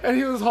 and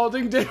he was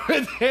holding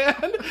David's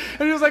hand, and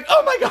he was like,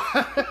 oh my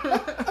god.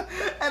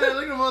 And I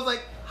looked at him, I was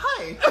like,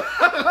 hi.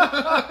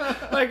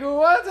 Like,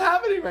 what's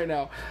happening right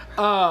now?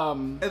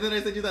 And then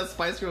I sent you that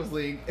Spice Girls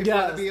link. If you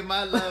want Yes. to be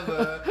my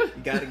lover, you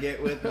gotta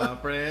get with my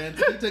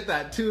friends. He took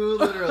that too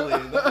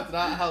literally. That's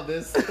not how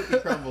this cookie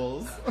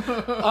crumbles.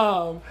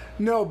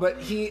 No, but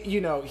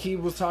he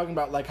was talking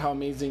about, like, how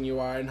amazing you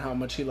are and how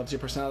much he loves your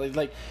personality.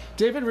 Like,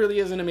 David really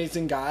is an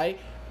amazing guy,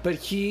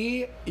 but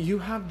you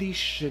have the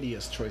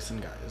shittiest choice in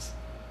guys.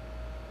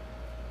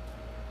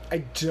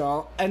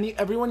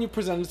 Everyone you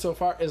presented so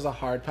far is a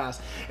hard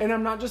pass. And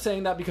I'm not just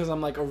saying that because I'm,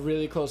 like, a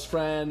really close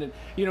friend. And,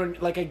 you know,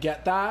 like, I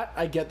get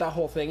that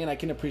whole thing, and I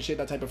can appreciate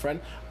that type of friend.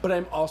 But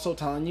I'm also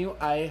telling you,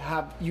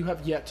 you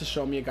have yet to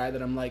show me a guy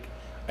that I'm like,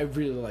 I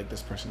really like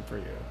this person for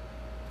you.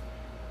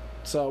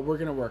 So we're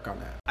going to work on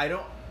that. I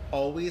don't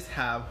always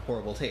have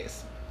horrible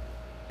taste.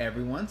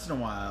 Every once in a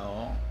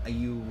while,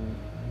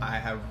 I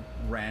have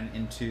ran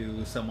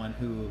into someone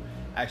who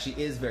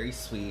actually is very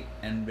sweet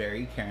and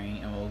very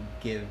caring and will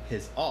give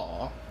his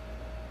all.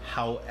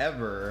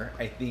 However,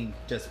 I think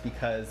just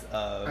because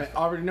of... I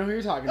already know who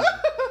you're talking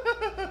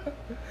about.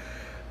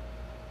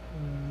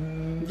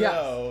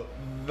 No,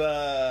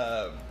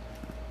 the...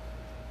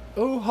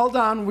 Oh, hold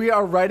on. We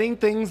are writing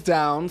things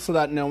down so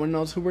that no one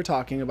knows who we're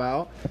talking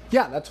about.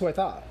 Yeah, that's who I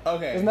thought.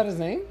 Okay. Isn't that his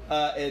name?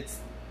 It's...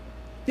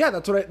 Yeah,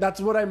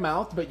 that's what I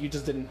mouthed, but you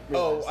just didn't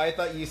realize. Oh, I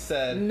thought you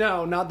said...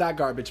 No, not that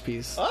garbage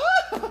piece.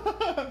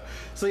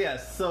 So,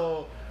 yes,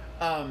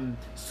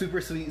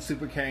 super sweet,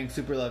 super caring,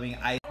 super loving.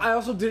 I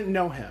also didn't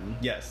know him.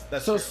 Yes,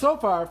 that's so true. So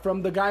far,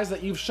 from the guys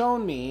that you've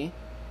shown me,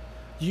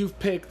 you've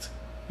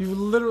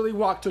literally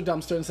walked to a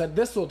dumpster and said,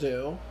 this will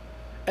do.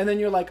 And then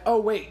you're like,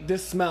 oh, wait,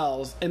 this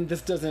smells, and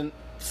this doesn't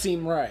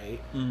seem right.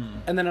 Mm.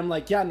 And then I'm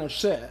like, yeah, no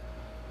shit.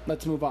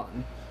 Let's move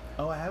on.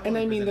 Oh, I have. And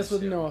I mean this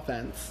with too. no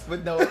offense.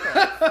 With no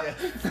offense,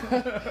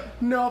 yes.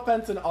 No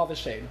offense and all the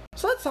shade.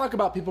 So let's talk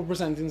about people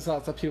presenting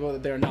themselves to people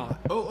that they're not.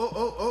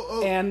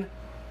 Oh. And...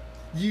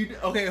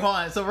 Okay, hold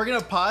on. So we're going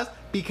to pause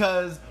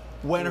because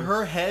when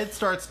her head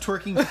starts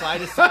twerking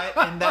side to side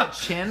and that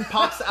chin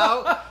pops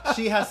out,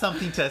 she has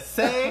something to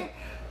say.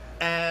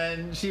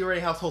 And she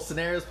already has whole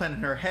scenarios planned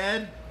in her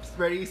head.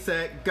 Ready,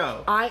 set,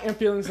 go. I am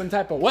feeling some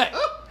type of way.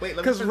 Wait,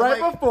 let me because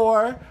right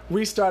before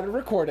we started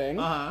recording,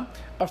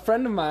 a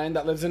friend of mine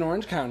that lives in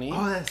Orange County.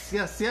 Oh,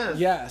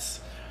 yes.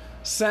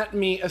 Sent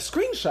me a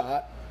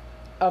screenshot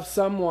of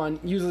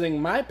someone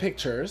using my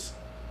pictures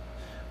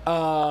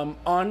on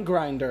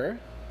Grindr,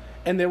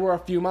 and they were a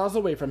few miles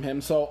away from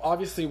him. So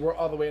obviously we're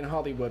all the way in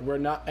Hollywood. We're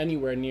not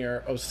anywhere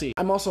near OC.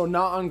 I'm also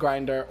not on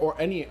Grindr or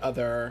any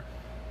other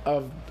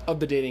of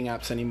the dating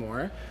apps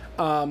anymore.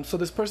 So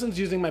this person's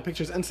using my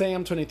pictures and saying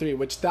I'm 23,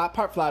 which that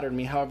part flattered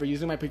me. However,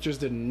 using my pictures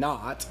did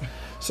not.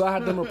 So I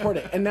had them report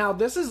it. And now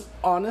this is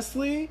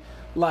honestly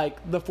like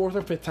the 4th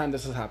or 5th time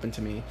this has happened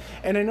to me.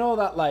 And I know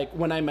that, like,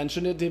 when I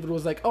mentioned it, David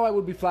was like, oh, I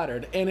would be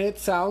flattered. And it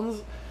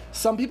sounds,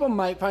 some people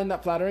might find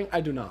that flattering.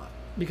 I do not,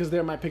 because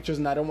they're my pictures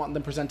and I don't want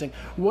them presenting.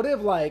 What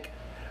if, like,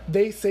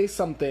 they say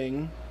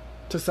something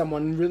to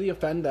someone, really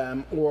offend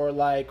them, or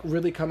like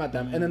really come at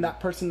them, and then that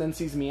person then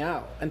sees me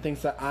out and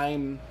thinks that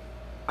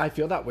I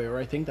feel that way or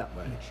I think that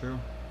way. True.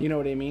 You know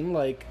what I mean?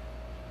 Like,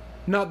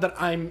 not that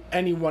I'm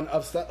anyone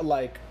of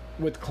like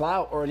with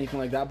clout or anything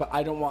like that, but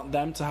I don't want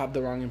them to have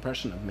the wrong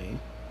impression of me.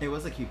 It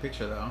was a cute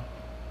picture though.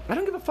 I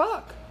don't give a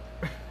fuck.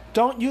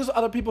 Don't use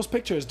other people's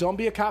pictures. Don't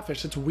be a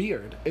catfish. It's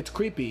weird. It's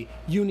creepy.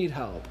 You need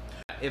help.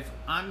 If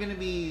I'm gonna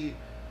be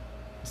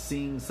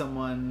seeing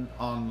someone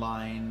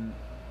online,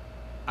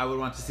 I would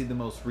want to see the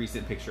most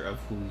recent picture of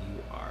who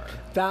you are.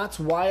 That's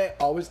why I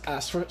always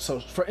ask for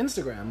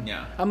Instagram.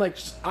 Yeah. I'm like,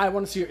 I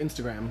want to see your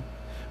Instagram.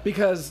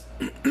 Because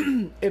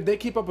if they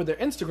keep up with their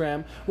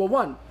Instagram, well,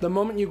 one, the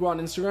moment you go on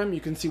Instagram,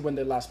 you can see when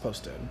they last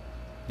posted.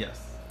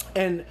 Yes.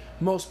 And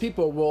most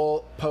people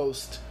will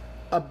post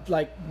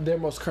like their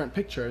most current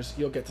pictures,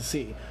 you'll get to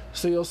see.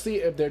 So you'll see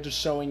if they're just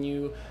showing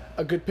you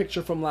a good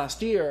picture from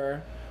last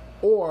year,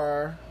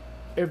 or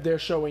if they're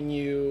showing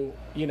you,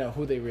 you know,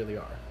 who they really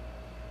are.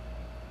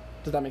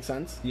 Does that make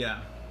sense?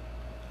 Yeah.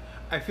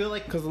 I feel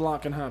like... Because a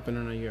lot can happen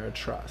in a year of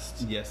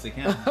trust. Yes, it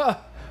can.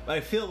 But I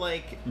feel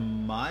like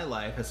my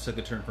life has took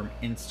a turn from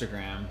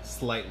Instagram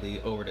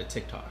slightly over to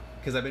TikTok.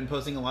 Because I've been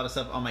posting a lot of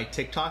stuff on my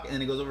TikTok, and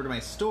then it goes over to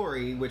my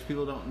story, which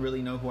people don't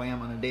really know who I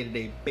am on a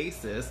day-to-day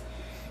basis.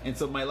 And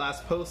so my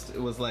last post,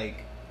 it was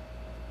like,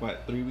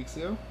 what, 3 weeks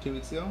ago? 2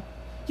 weeks ago?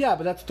 Yeah,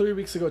 but that's 3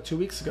 weeks ago, 2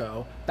 weeks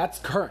ago. That's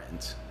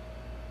current.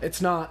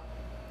 It's not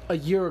a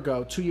year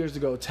ago, 2 years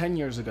ago, 10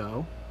 years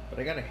ago. But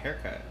I got a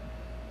haircut.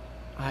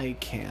 I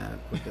can't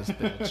with this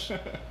bitch.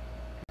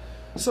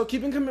 So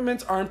keeping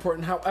commitments are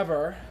important.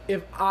 However,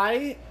 if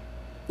I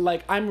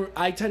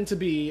tend to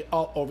be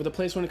all over the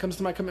place when it comes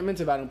to my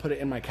commitments if I don't put it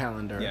in my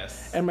calendar.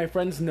 Yes. And my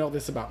friends know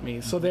this about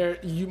me. So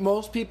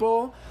most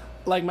people,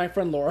 like my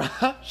friend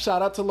Laura,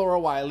 shout out to Laura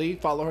Wiley,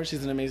 follow her,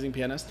 she's an amazing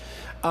pianist.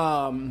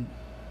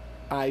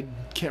 I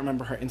can't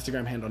remember her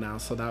Instagram handle now,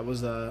 so that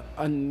was a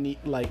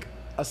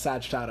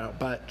sad shout out,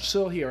 but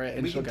she'll hear it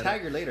and We she'll can get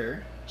tag her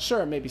later.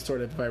 Sure, maybe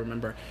sort of if I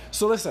remember.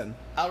 So listen,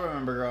 I'll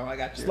remember, girl. I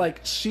got you. like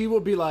she will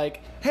be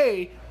like,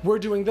 "Hey, we're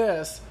doing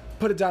this.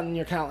 Put it down in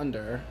your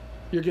calendar.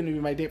 You're going to be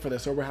my date for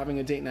this, or we're having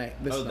a date night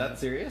this Oh, night."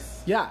 that's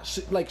serious? Yeah,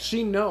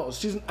 she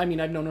knows. I've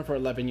known her for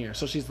 11 years.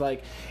 So she's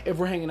like, if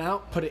we're hanging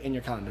out, put it in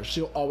your calendar.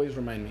 She'll always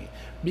remind me.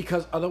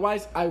 Because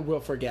otherwise, I will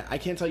forget. I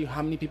can't tell you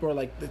how many people are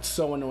like, it's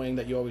so annoying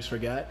that you always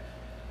forget.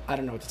 I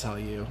don't know what to tell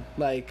you.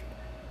 Like,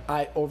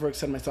 I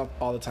overextend myself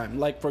all the time.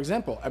 Like, for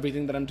example,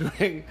 everything that I'm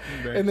doing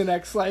in the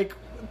next,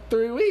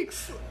 3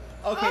 weeks.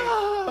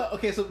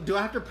 Okay, so do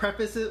I have to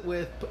preface it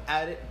with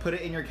put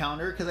it in your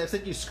calendar? Because I've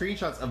sent you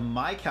screenshots of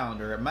my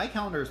calendar. My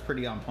calendar is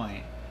pretty on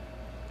point.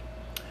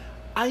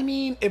 I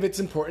mean, if it's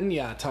important,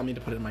 yeah, tell me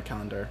to put it in my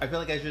calendar. I feel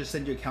like I should just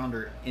send you a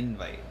calendar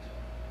invite.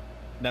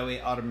 That way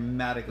it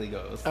automatically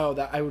goes. Oh,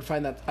 that I would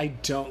find that I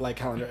don't like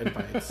calendar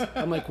invites.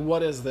 I'm like,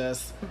 what is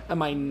this?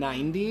 Am I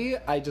 90?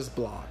 I just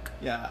block.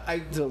 Yeah,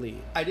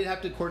 Delete. I did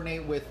have to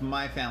coordinate with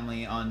my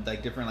family on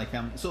different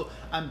family. So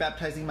I'm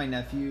baptizing my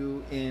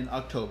nephew in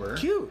October.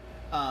 Cute.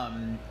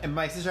 And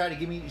my sister had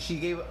to she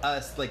gave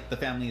us the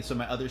family, so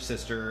my other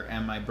sister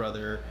and my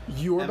brother.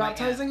 You were and my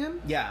baptizing aunt.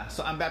 him? Yeah,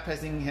 so I'm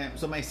baptizing him.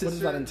 So my sister. What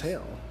does that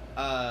entail?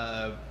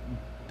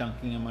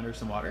 Dunking him under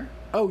some water.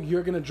 Oh,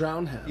 you're gonna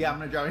drown him. Yeah, I'm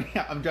gonna drown.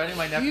 Yeah, I'm drowning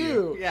my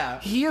nephew. Cute. Yeah.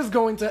 He is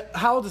going to.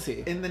 How old is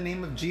he? In the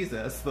name of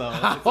Jesus, though.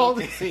 How It's old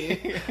okay. is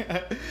he?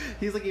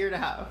 He's like a year and a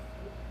half.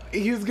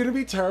 He's gonna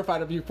be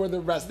terrified of you for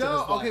the rest of his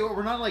life. Okay, well,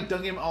 we're not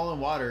dunking him all in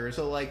water.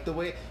 So the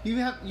way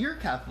you're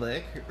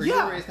Catholic, or Yeah.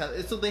 you're raised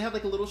Catholic, so they have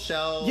a little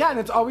shell. Yeah, and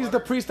it's always the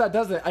water. priest that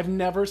does it. I've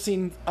never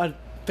seen a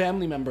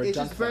family member It's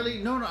dunk just them. barely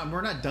no.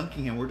 We're not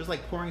dunking him. We're just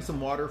pouring some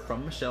water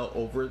from the shell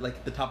over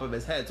the top of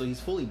his head, so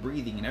he's fully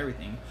breathing and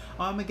everything.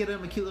 Oh, I'm gonna get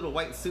him a cute little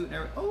white suit and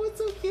everything. Oh, it's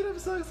so cute! I'm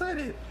so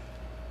excited.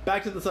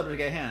 Back to the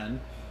subject at hand.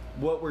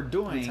 What we're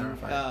doing. I'm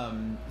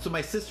terrified. So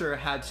my sister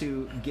had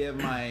to give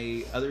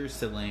my other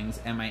siblings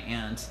and my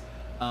aunt.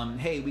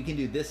 Hey, we can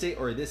do this date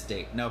or this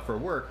date. Now for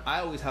work,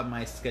 I always have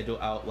my schedule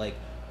out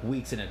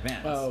weeks in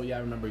advance. Oh yeah, I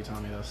remember you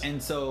telling me this.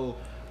 And so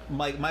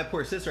my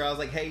poor sister, I was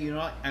like, hey, you know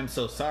what? I'm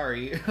so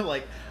sorry.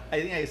 I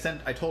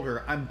think I told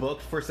her I'm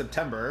booked for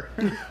September,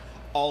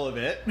 all of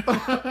it.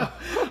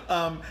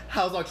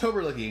 How's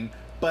October looking?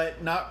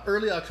 But not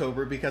early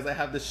October because I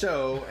have the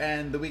show,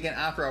 and the weekend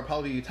after I'll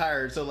probably be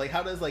tired. So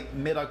how does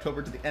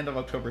mid-October to the end of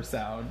October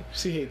sound?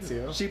 She hates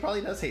you. She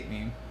probably does hate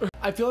me.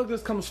 I feel like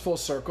this comes full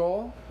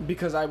circle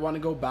because I want to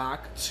go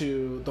back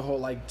to the whole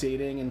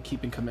dating and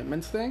keeping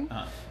commitments thing.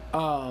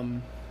 Uh-huh.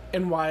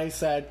 And why I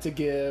said to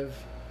give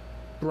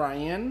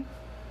Brian,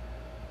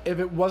 if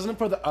it wasn't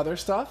for the other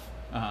stuff,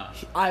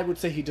 I would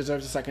say he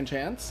deserves a second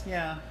chance.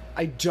 Yeah.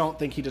 I don't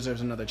think he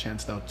deserves another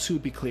chance, though, to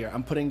be clear.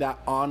 I'm putting that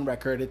on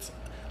record. It's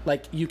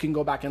you can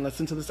go back and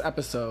listen to this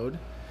episode,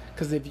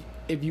 because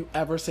if you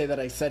ever say that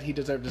I said he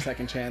deserved a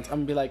second chance, I'm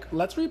going to be like,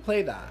 let's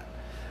replay that.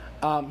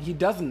 He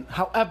doesn't.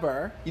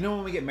 However,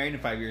 when we get married in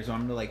 5 years,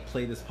 I'm gonna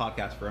play this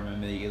podcast for him and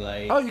be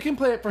oh, you can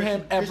play it for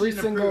him every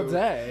Christian single approved.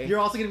 day. You're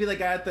also gonna be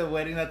guy at the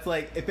wedding that's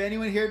if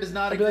anyone here does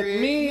not I'd be agree,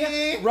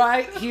 me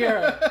right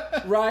here,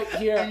 right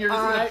here. And you're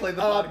just gonna play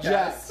the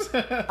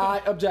podcast.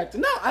 I object.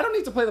 No, I don't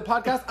need to play the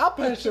podcast. I'll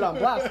put his shit on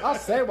blast. I'll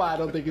say why I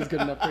don't think he's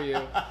good enough for you.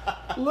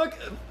 Look,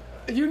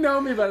 you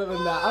know me better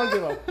than that. I don't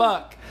give a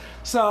fuck.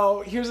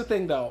 So here's the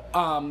thing, though.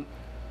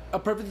 A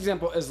perfect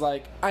example is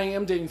I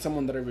am dating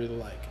someone that I really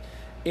like.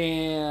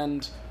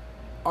 And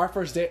our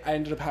first date, I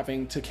ended up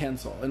having to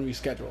cancel and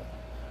reschedule.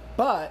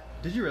 But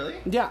Did you really?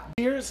 yeah,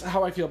 here's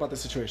how I feel about the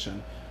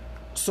situation.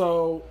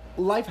 So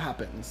life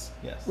happens.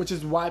 Yes. Which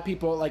is why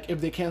people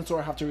if they cancel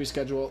or have to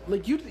reschedule.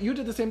 You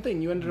did the same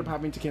thing. You ended up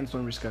having to cancel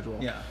and reschedule.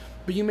 Yeah.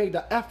 But you made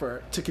the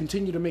effort to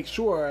continue to make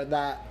sure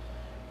that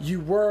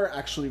you were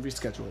actually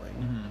rescheduling.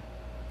 Mm-hmm.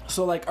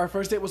 So our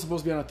first date was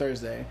supposed to be on a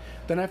Thursday.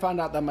 Then I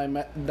found out that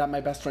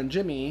my best friend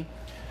Jimmy,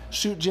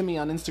 Shoot Jimmy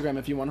on Instagram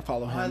if you want to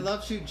follow him. I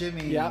love Shoot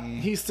Jimmy. Yeah,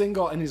 he's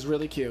single and he's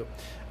really cute.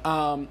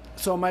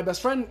 So my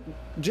best friend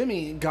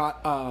Jimmy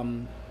got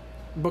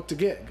booked a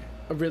gig,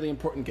 a really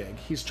important gig.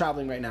 He's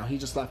traveling right now. He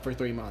just left for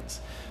 3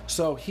 months.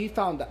 So he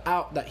found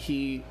out that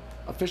he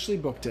officially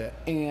booked it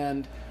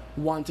and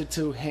wanted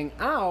to hang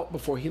out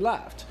before he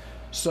left.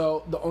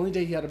 So the only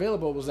day he had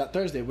available was that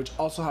Thursday, which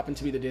also happened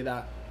to be the day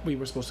that we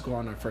were supposed to go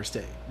on our first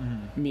date.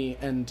 Mm-hmm. Me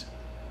and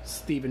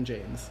Stephen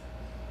James.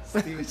 I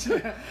was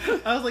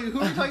like, who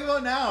are we talking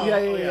about now?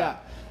 Yeah.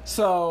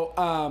 So,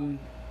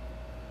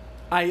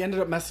 I ended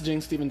up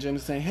messaging Stephen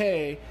James saying,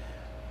 hey,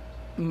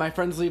 my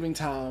friend's leaving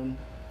town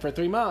for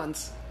 3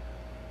 months.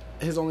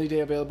 His only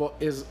day available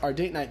is our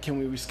date night. Can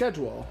we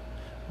reschedule?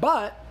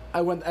 But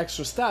I went the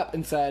extra step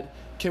and said,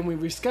 can we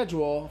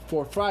reschedule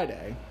for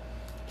Friday?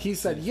 He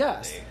said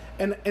yes.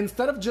 And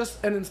instead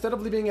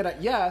of leaving it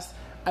at yes,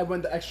 I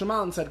went the extra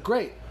mile and said,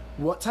 great,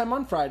 what time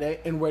on Friday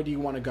and where do you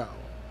want to go?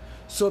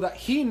 So that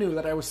he knew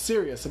that I was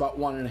serious about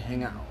wanting to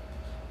hang out.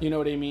 You know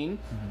what I mean?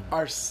 Mm-hmm.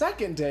 Our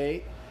second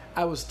date,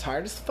 I was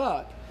tired as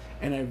fuck,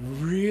 and I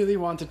really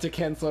wanted to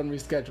cancel and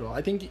reschedule.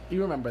 I think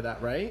you remember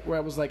that, right? Where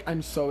I was like,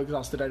 I'm so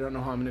exhausted, I don't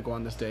know how I'm going to go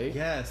on this date.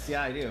 Yes,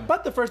 yeah, I do.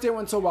 But the first date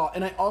went so well,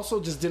 and I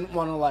also just didn't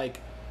want to, like,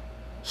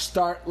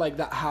 start, like,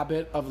 that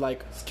habit of,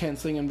 like,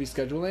 canceling and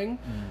rescheduling.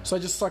 So I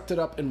just sucked it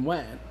up and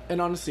went. And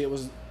honestly, it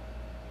was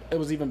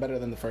even better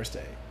than the first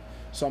date.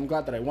 So I'm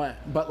glad that I went.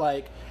 But,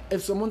 like,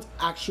 if someone's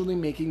actually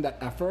making that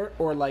effort,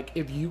 or, like,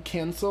 if you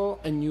cancel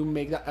and you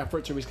make that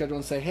effort to reschedule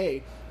and say,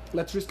 hey,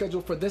 let's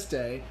reschedule for this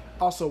day,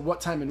 also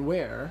what time and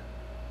where,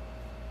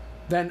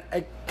 then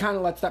it kind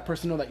of lets that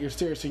person know that you're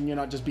serious and you're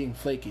not just being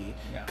flaky.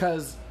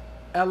 Because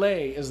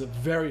LA is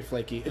very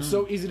flaky. It's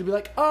so easy to be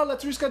like, oh,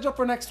 let's reschedule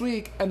for next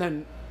week, and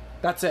then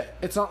that's it.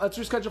 It's not, let's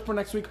reschedule for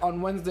next week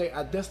on Wednesday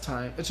at this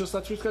time. It's just,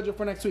 let's reschedule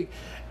for next week.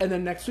 And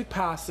then next week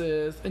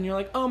passes, and you're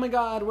like, oh my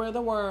god, we're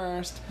the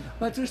worst.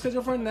 Let's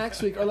reschedule for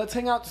next week, or let's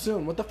hang out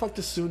soon. What the fuck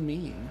does soon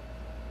mean?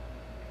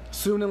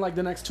 Soon in, like,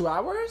 the next 2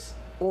 hours?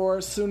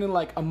 Or soon in,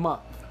 like, a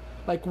month?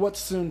 Like, what's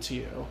soon to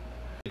you?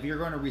 If you're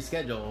going to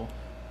reschedule,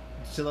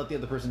 to let the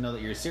other person know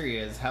that you're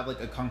serious, have,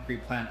 like, a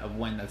concrete plan of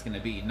when that's going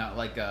to be. Not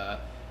like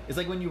it's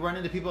like when you run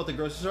into people at the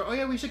grocery store, oh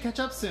yeah, we should catch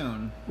up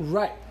soon.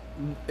 Right.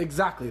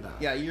 Exactly that.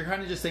 Yeah, you're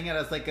kind of just saying it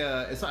as like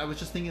I was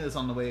just thinking this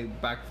on the way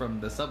back from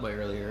the subway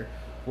earlier.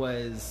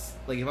 Was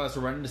like, if I was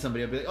to run into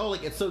somebody, I'd be like, oh,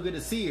 like, it's so good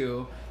to see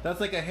you.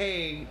 That's like a,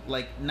 hey,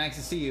 like, nice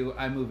to see you,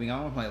 I'm moving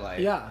on with my life.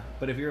 Yeah.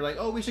 But if you're like,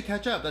 oh, we should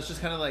catch up, that's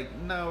just kind of like,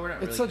 no, we're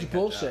not. It's really such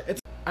bullshit.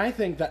 I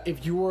think that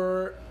if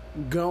you're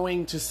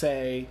going to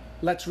say,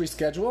 let's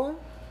reschedule,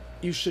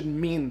 you should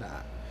mean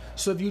that.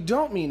 So if you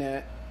don't mean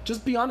it,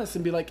 just be honest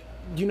and be like,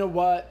 you know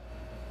what?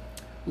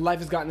 Life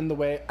has gotten in the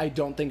way. I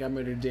don't think I'm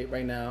ready to date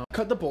right now.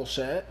 Cut the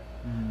bullshit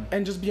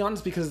and just be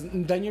honest, because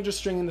then you're just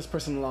stringing this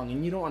person along,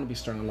 and you don't want to be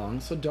strung along,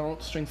 so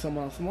don't string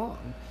someone else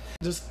along.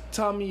 Just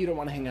tell me you don't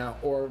want to hang out,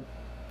 or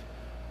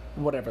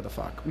whatever the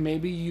fuck.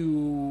 Maybe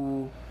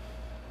you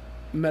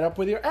met up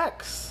with your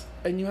ex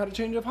and you had a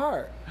change of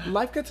heart.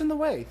 Life gets in the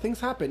way. Things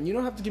happen. You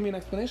don't have to give me an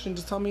explanation.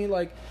 Just tell me,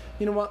 like,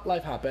 you know what?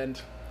 Life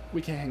happened.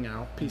 We can't hang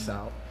out. Peace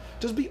out.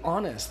 Just be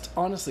honest.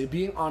 Honestly,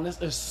 being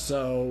honest is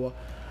so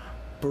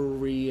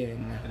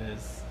freeing. It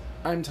is.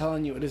 I'm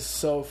telling you, it is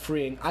so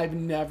freeing. I've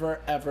never,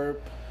 ever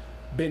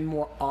been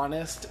more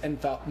honest and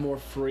felt more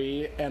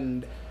free.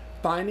 And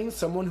finding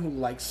someone who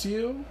likes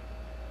you,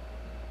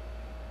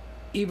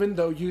 even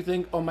though you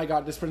think, oh my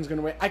god, this person's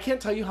gonna wait. I can't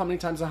tell you how many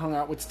times I hung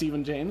out with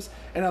Stephen James,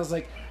 and I was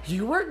like,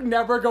 you were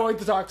never going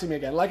to talk to me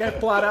again. Like, I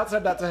flat out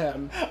said that to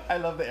him. I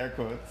love the air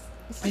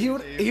quotes. He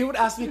would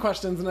ask me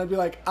questions, and I'd be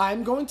like, I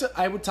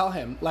would tell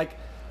him, like,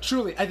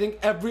 truly, I think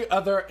every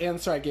other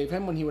answer I gave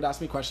him when he would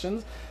ask me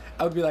questions,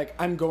 I would be like,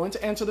 I'm going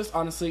to answer this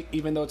honestly,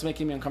 even though it's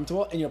making me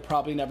uncomfortable, and you're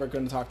probably never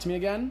going to talk to me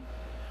again,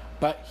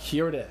 but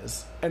here it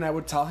is. And I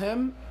would tell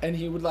him, and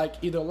he would, like,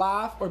 either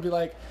laugh or be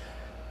like,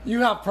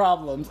 you have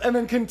problems, and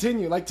then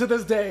continue. Like, to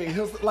this day, he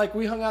was like,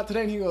 we hung out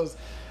today, and he goes,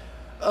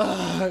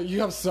 ugh, you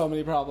have so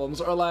many problems.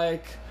 Or,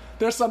 like,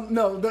 what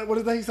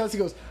is that he says? He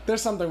goes,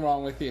 there's something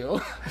wrong with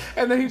you.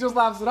 And then he just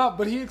laughs it off,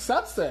 but he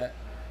accepts it.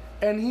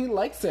 And he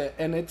likes it,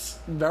 and it's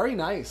very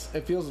nice.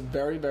 It feels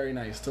very, very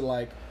nice to,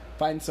 like,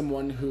 find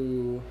someone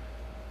who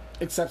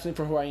accepts me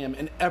for who I am.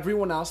 And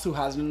everyone else who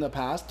has been in the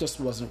past just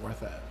wasn't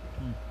worth it.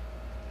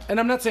 And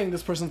I'm not saying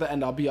this person's the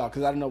end all be all,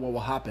 because I don't know what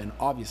will happen,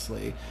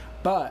 obviously.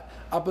 But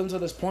up until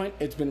this point,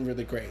 it's been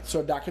really great. So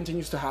if that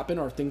continues to happen,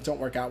 or if things don't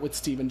work out with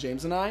Stephen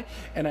James and I,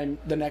 and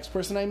the next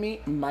person I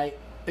meet might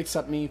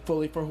accept me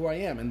fully for who I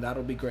am, and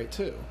that'll be great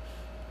too.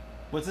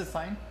 What's his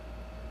sign?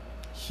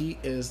 He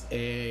is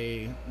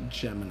a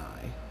Gemini.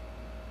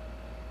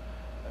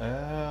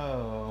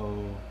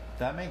 Oh,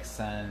 that makes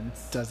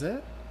sense. Does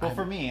it? Well,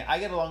 for me, I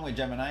get along with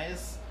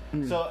Geminis.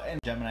 So, and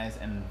Geminis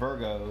and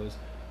Virgos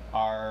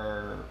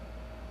are,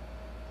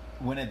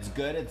 when it's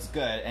good,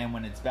 and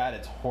when it's bad,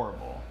 it's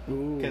horrible.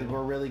 Because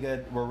we're really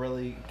good, we're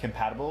really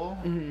compatible,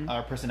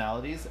 our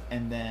personalities,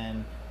 and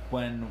then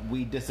when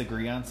we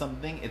disagree on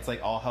something, it's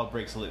like all hell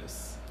breaks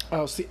loose.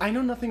 Oh, see, I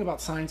know nothing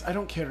about science. I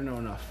don't care to know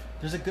enough.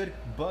 There's a good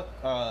book,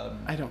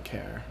 I don't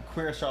care.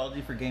 Queer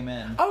Astrology for Gay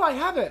Men. Oh, I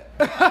have it.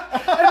 Wait.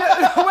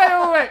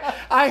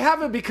 I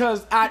have it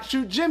because at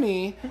Shoot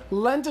Jimmy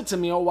lent it to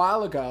me a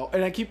while ago,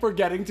 and I keep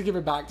forgetting to give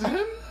it back to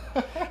him.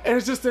 And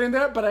it's just sitting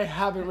there, but I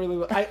haven't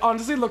really. I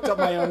honestly looked up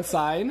my own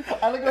sign,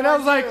 and I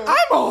was like, I'm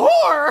a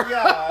whore.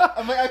 Yeah,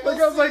 I'm like,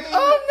 I was like,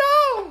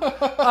 oh no.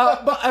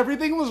 But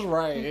everything was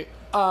right.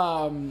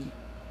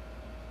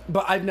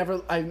 But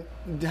I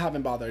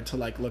haven't bothered to,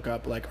 like, look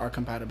up, like, our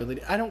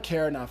compatibility. I don't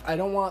care enough. I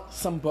don't want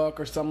some book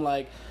or some,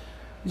 like,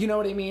 you know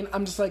what I mean?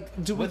 I'm just like,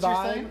 do we What's your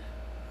vibe?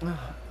 sign?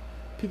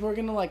 People are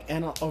gonna, like,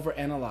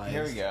 overanalyze.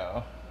 Here we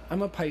go.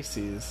 I'm a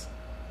Pisces.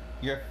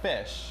 You're a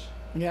fish.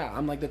 Yeah,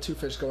 I'm like the two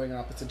fish going in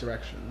opposite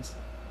directions.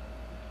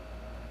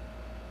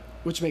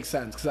 Which makes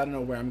sense, because I don't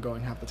know where I'm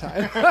going half the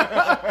time.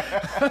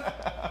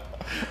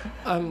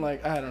 I'm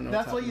like, I don't know.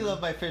 That's why you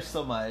love my fish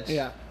so much.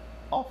 Yeah.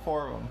 All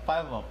 4 of them,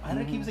 5 of them. I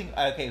don't keep saying.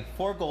 Okay,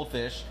 4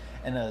 goldfish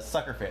and a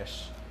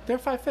suckerfish. They're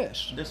 5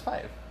 fish. There's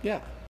 5. Yeah.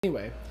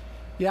 Anyway,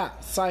 yeah,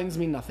 signs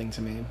mean nothing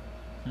to me.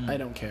 I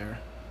don't care.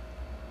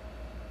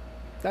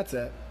 That's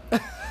it.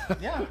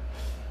 Yeah.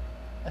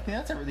 I think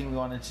that's everything we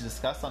wanted to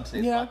discuss on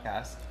today's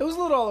podcast. It was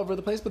a little all over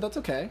the place, but that's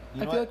okay.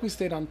 You know I feel what? like we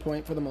stayed on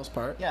point for the most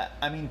part. Yeah,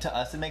 I mean, to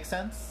us it makes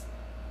sense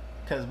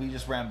because we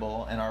just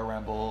ramble, and our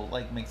ramble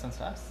like makes sense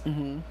to us.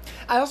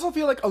 I also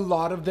feel like a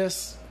lot of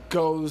this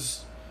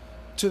goes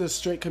to the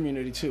straight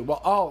community too.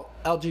 Well, all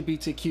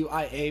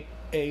LGBTQIA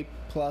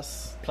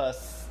plus.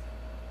 Plus,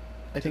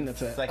 I think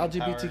that's it. second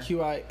power.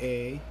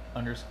 LGBTQIA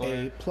underscore.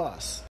 A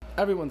plus.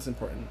 Everyone's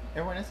important.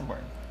 Everyone is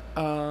important.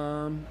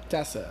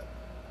 That's it.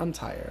 I'm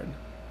tired.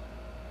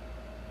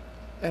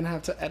 And I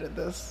have to edit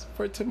this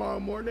for tomorrow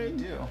You morning.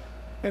 do.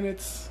 And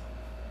it's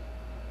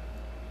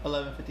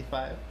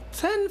 11:55.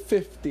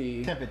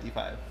 10:50.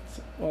 10:55.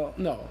 Well,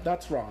 no,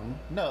 that's wrong.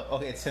 No,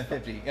 okay, it's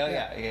 10:50. Oh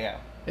yeah.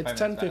 It's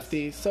 5 minutes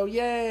 10:50. So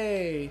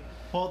yay!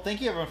 past. Well,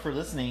 thank you everyone for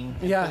listening.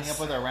 Yes. Putting up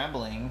with our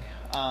rambling.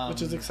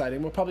 Which is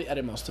exciting. We'll probably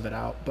edit most of it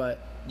out, but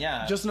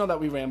Yeah. just know that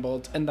we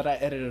rambled and that I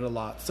edited a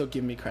lot, so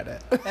give me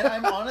credit. And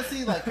I'm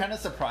honestly like kind of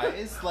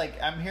surprised. Like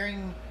I'm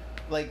hearing,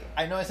 like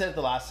I know I said it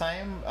the last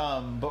time,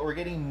 but we're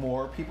getting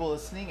more people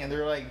listening, and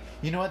they're like,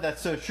 you know what?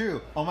 That's so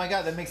true. Oh my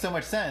god, that makes so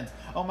much sense.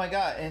 Oh my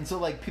god, and so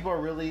like people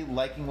are really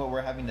liking what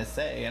we're having to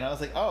say, and I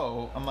was like,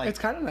 oh, I'm like, It's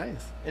kind of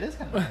nice. it is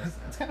kind of nice.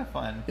 It's kind of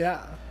fun.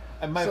 Yeah.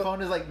 And my So-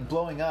 phone is like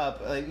blowing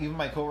up. Like even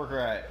my coworker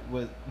at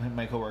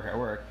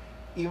work.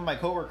 Even my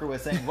coworker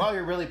was saying, "Wow,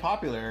 you're really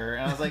popular,"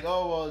 and I was like,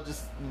 "Oh, well,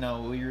 just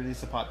we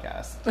released a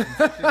podcast." And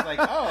so she was like,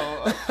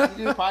 "Oh,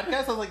 you do a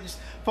podcast?" I was like, "Just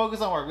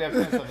focus on work. We have too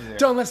much stuff to do."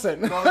 Don't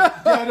listen. Don't listen.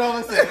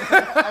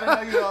 I don't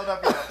know you well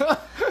enough yet.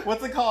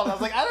 What's it called? I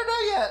was like, "I don't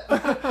know yet."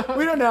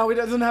 We don't know. It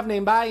doesn't have a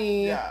name. Bye.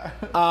 Yeah.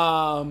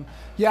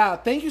 Yeah,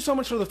 thank you so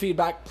much for the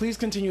feedback. Please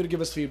continue to give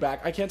us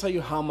feedback. I can't tell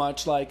you how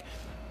much, like,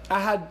 I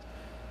had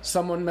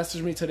someone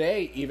message me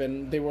today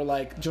even. They were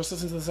like, just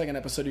listen to the second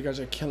episode. You guys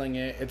are killing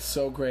it. It's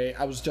so great.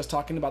 I was just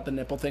talking about the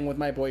nipple thing with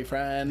my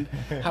boyfriend,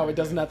 how it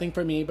does nothing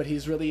for me, but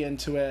he's really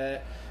into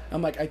it.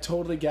 I'm like, I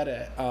totally get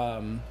it.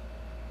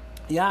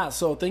 Yeah,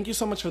 so thank you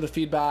so much for the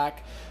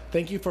feedback.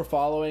 Thank you for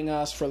following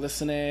us, for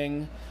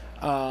listening.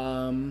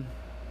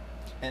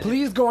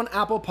 Please go on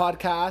Apple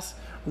Podcasts,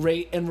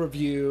 rate and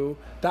review.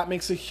 That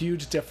makes a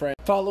huge difference.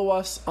 Follow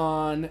us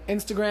on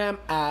Instagram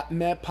at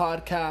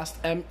mehpodcast,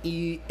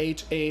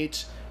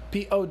 MEHHPODCAST.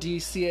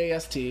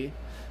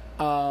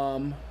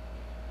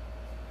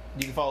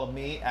 You can follow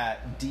me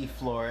at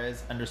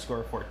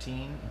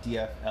dflores_14,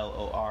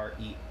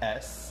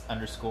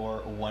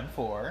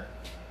 DFLORES_14.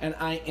 And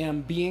I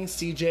am being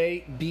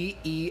CJ,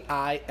 BEING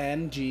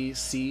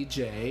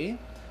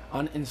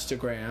on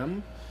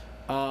Instagram.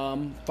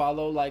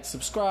 Follow, like,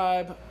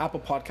 subscribe. Apple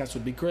Podcasts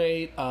would be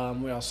great.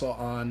 We're also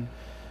on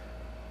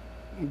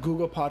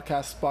Google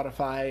Podcasts,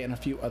 Spotify, and a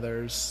few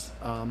others.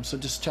 So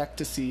just check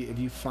to see if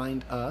you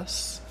find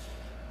us.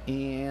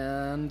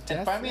 And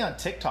find me on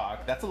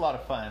TikTok. That's a lot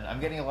of fun. I'm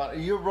getting a lot.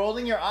 You're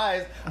rolling your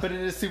eyes, but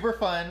it is super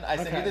fun. I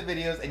send Okay. you the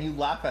videos, and you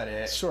laugh at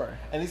it. Sure.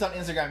 At least on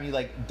Instagram, you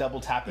like double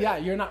tap it. Yeah,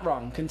 you're not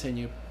wrong.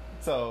 Continue.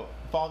 So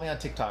follow me on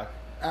TikTok.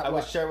 At I would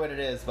what? share what it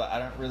is, but I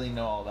don't really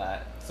know all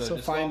that. So So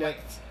just find go on it.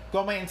 Go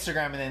on my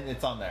Instagram, and then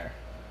it's on there.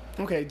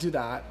 Okay, do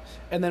that.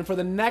 And then for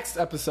the next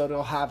episode,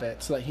 I'll have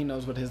it so that he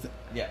knows what his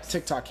Yes.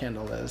 TikTok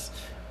handle is.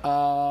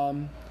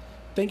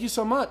 Thank you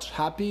so much.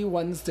 Happy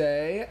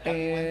Wednesday. Happy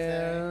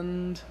Wednesday.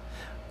 And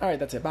all right,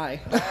 that's it. Bye.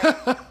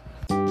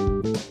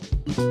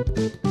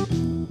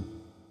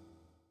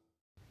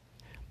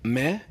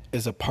 Meh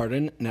is a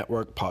Pardon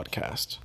Network podcast.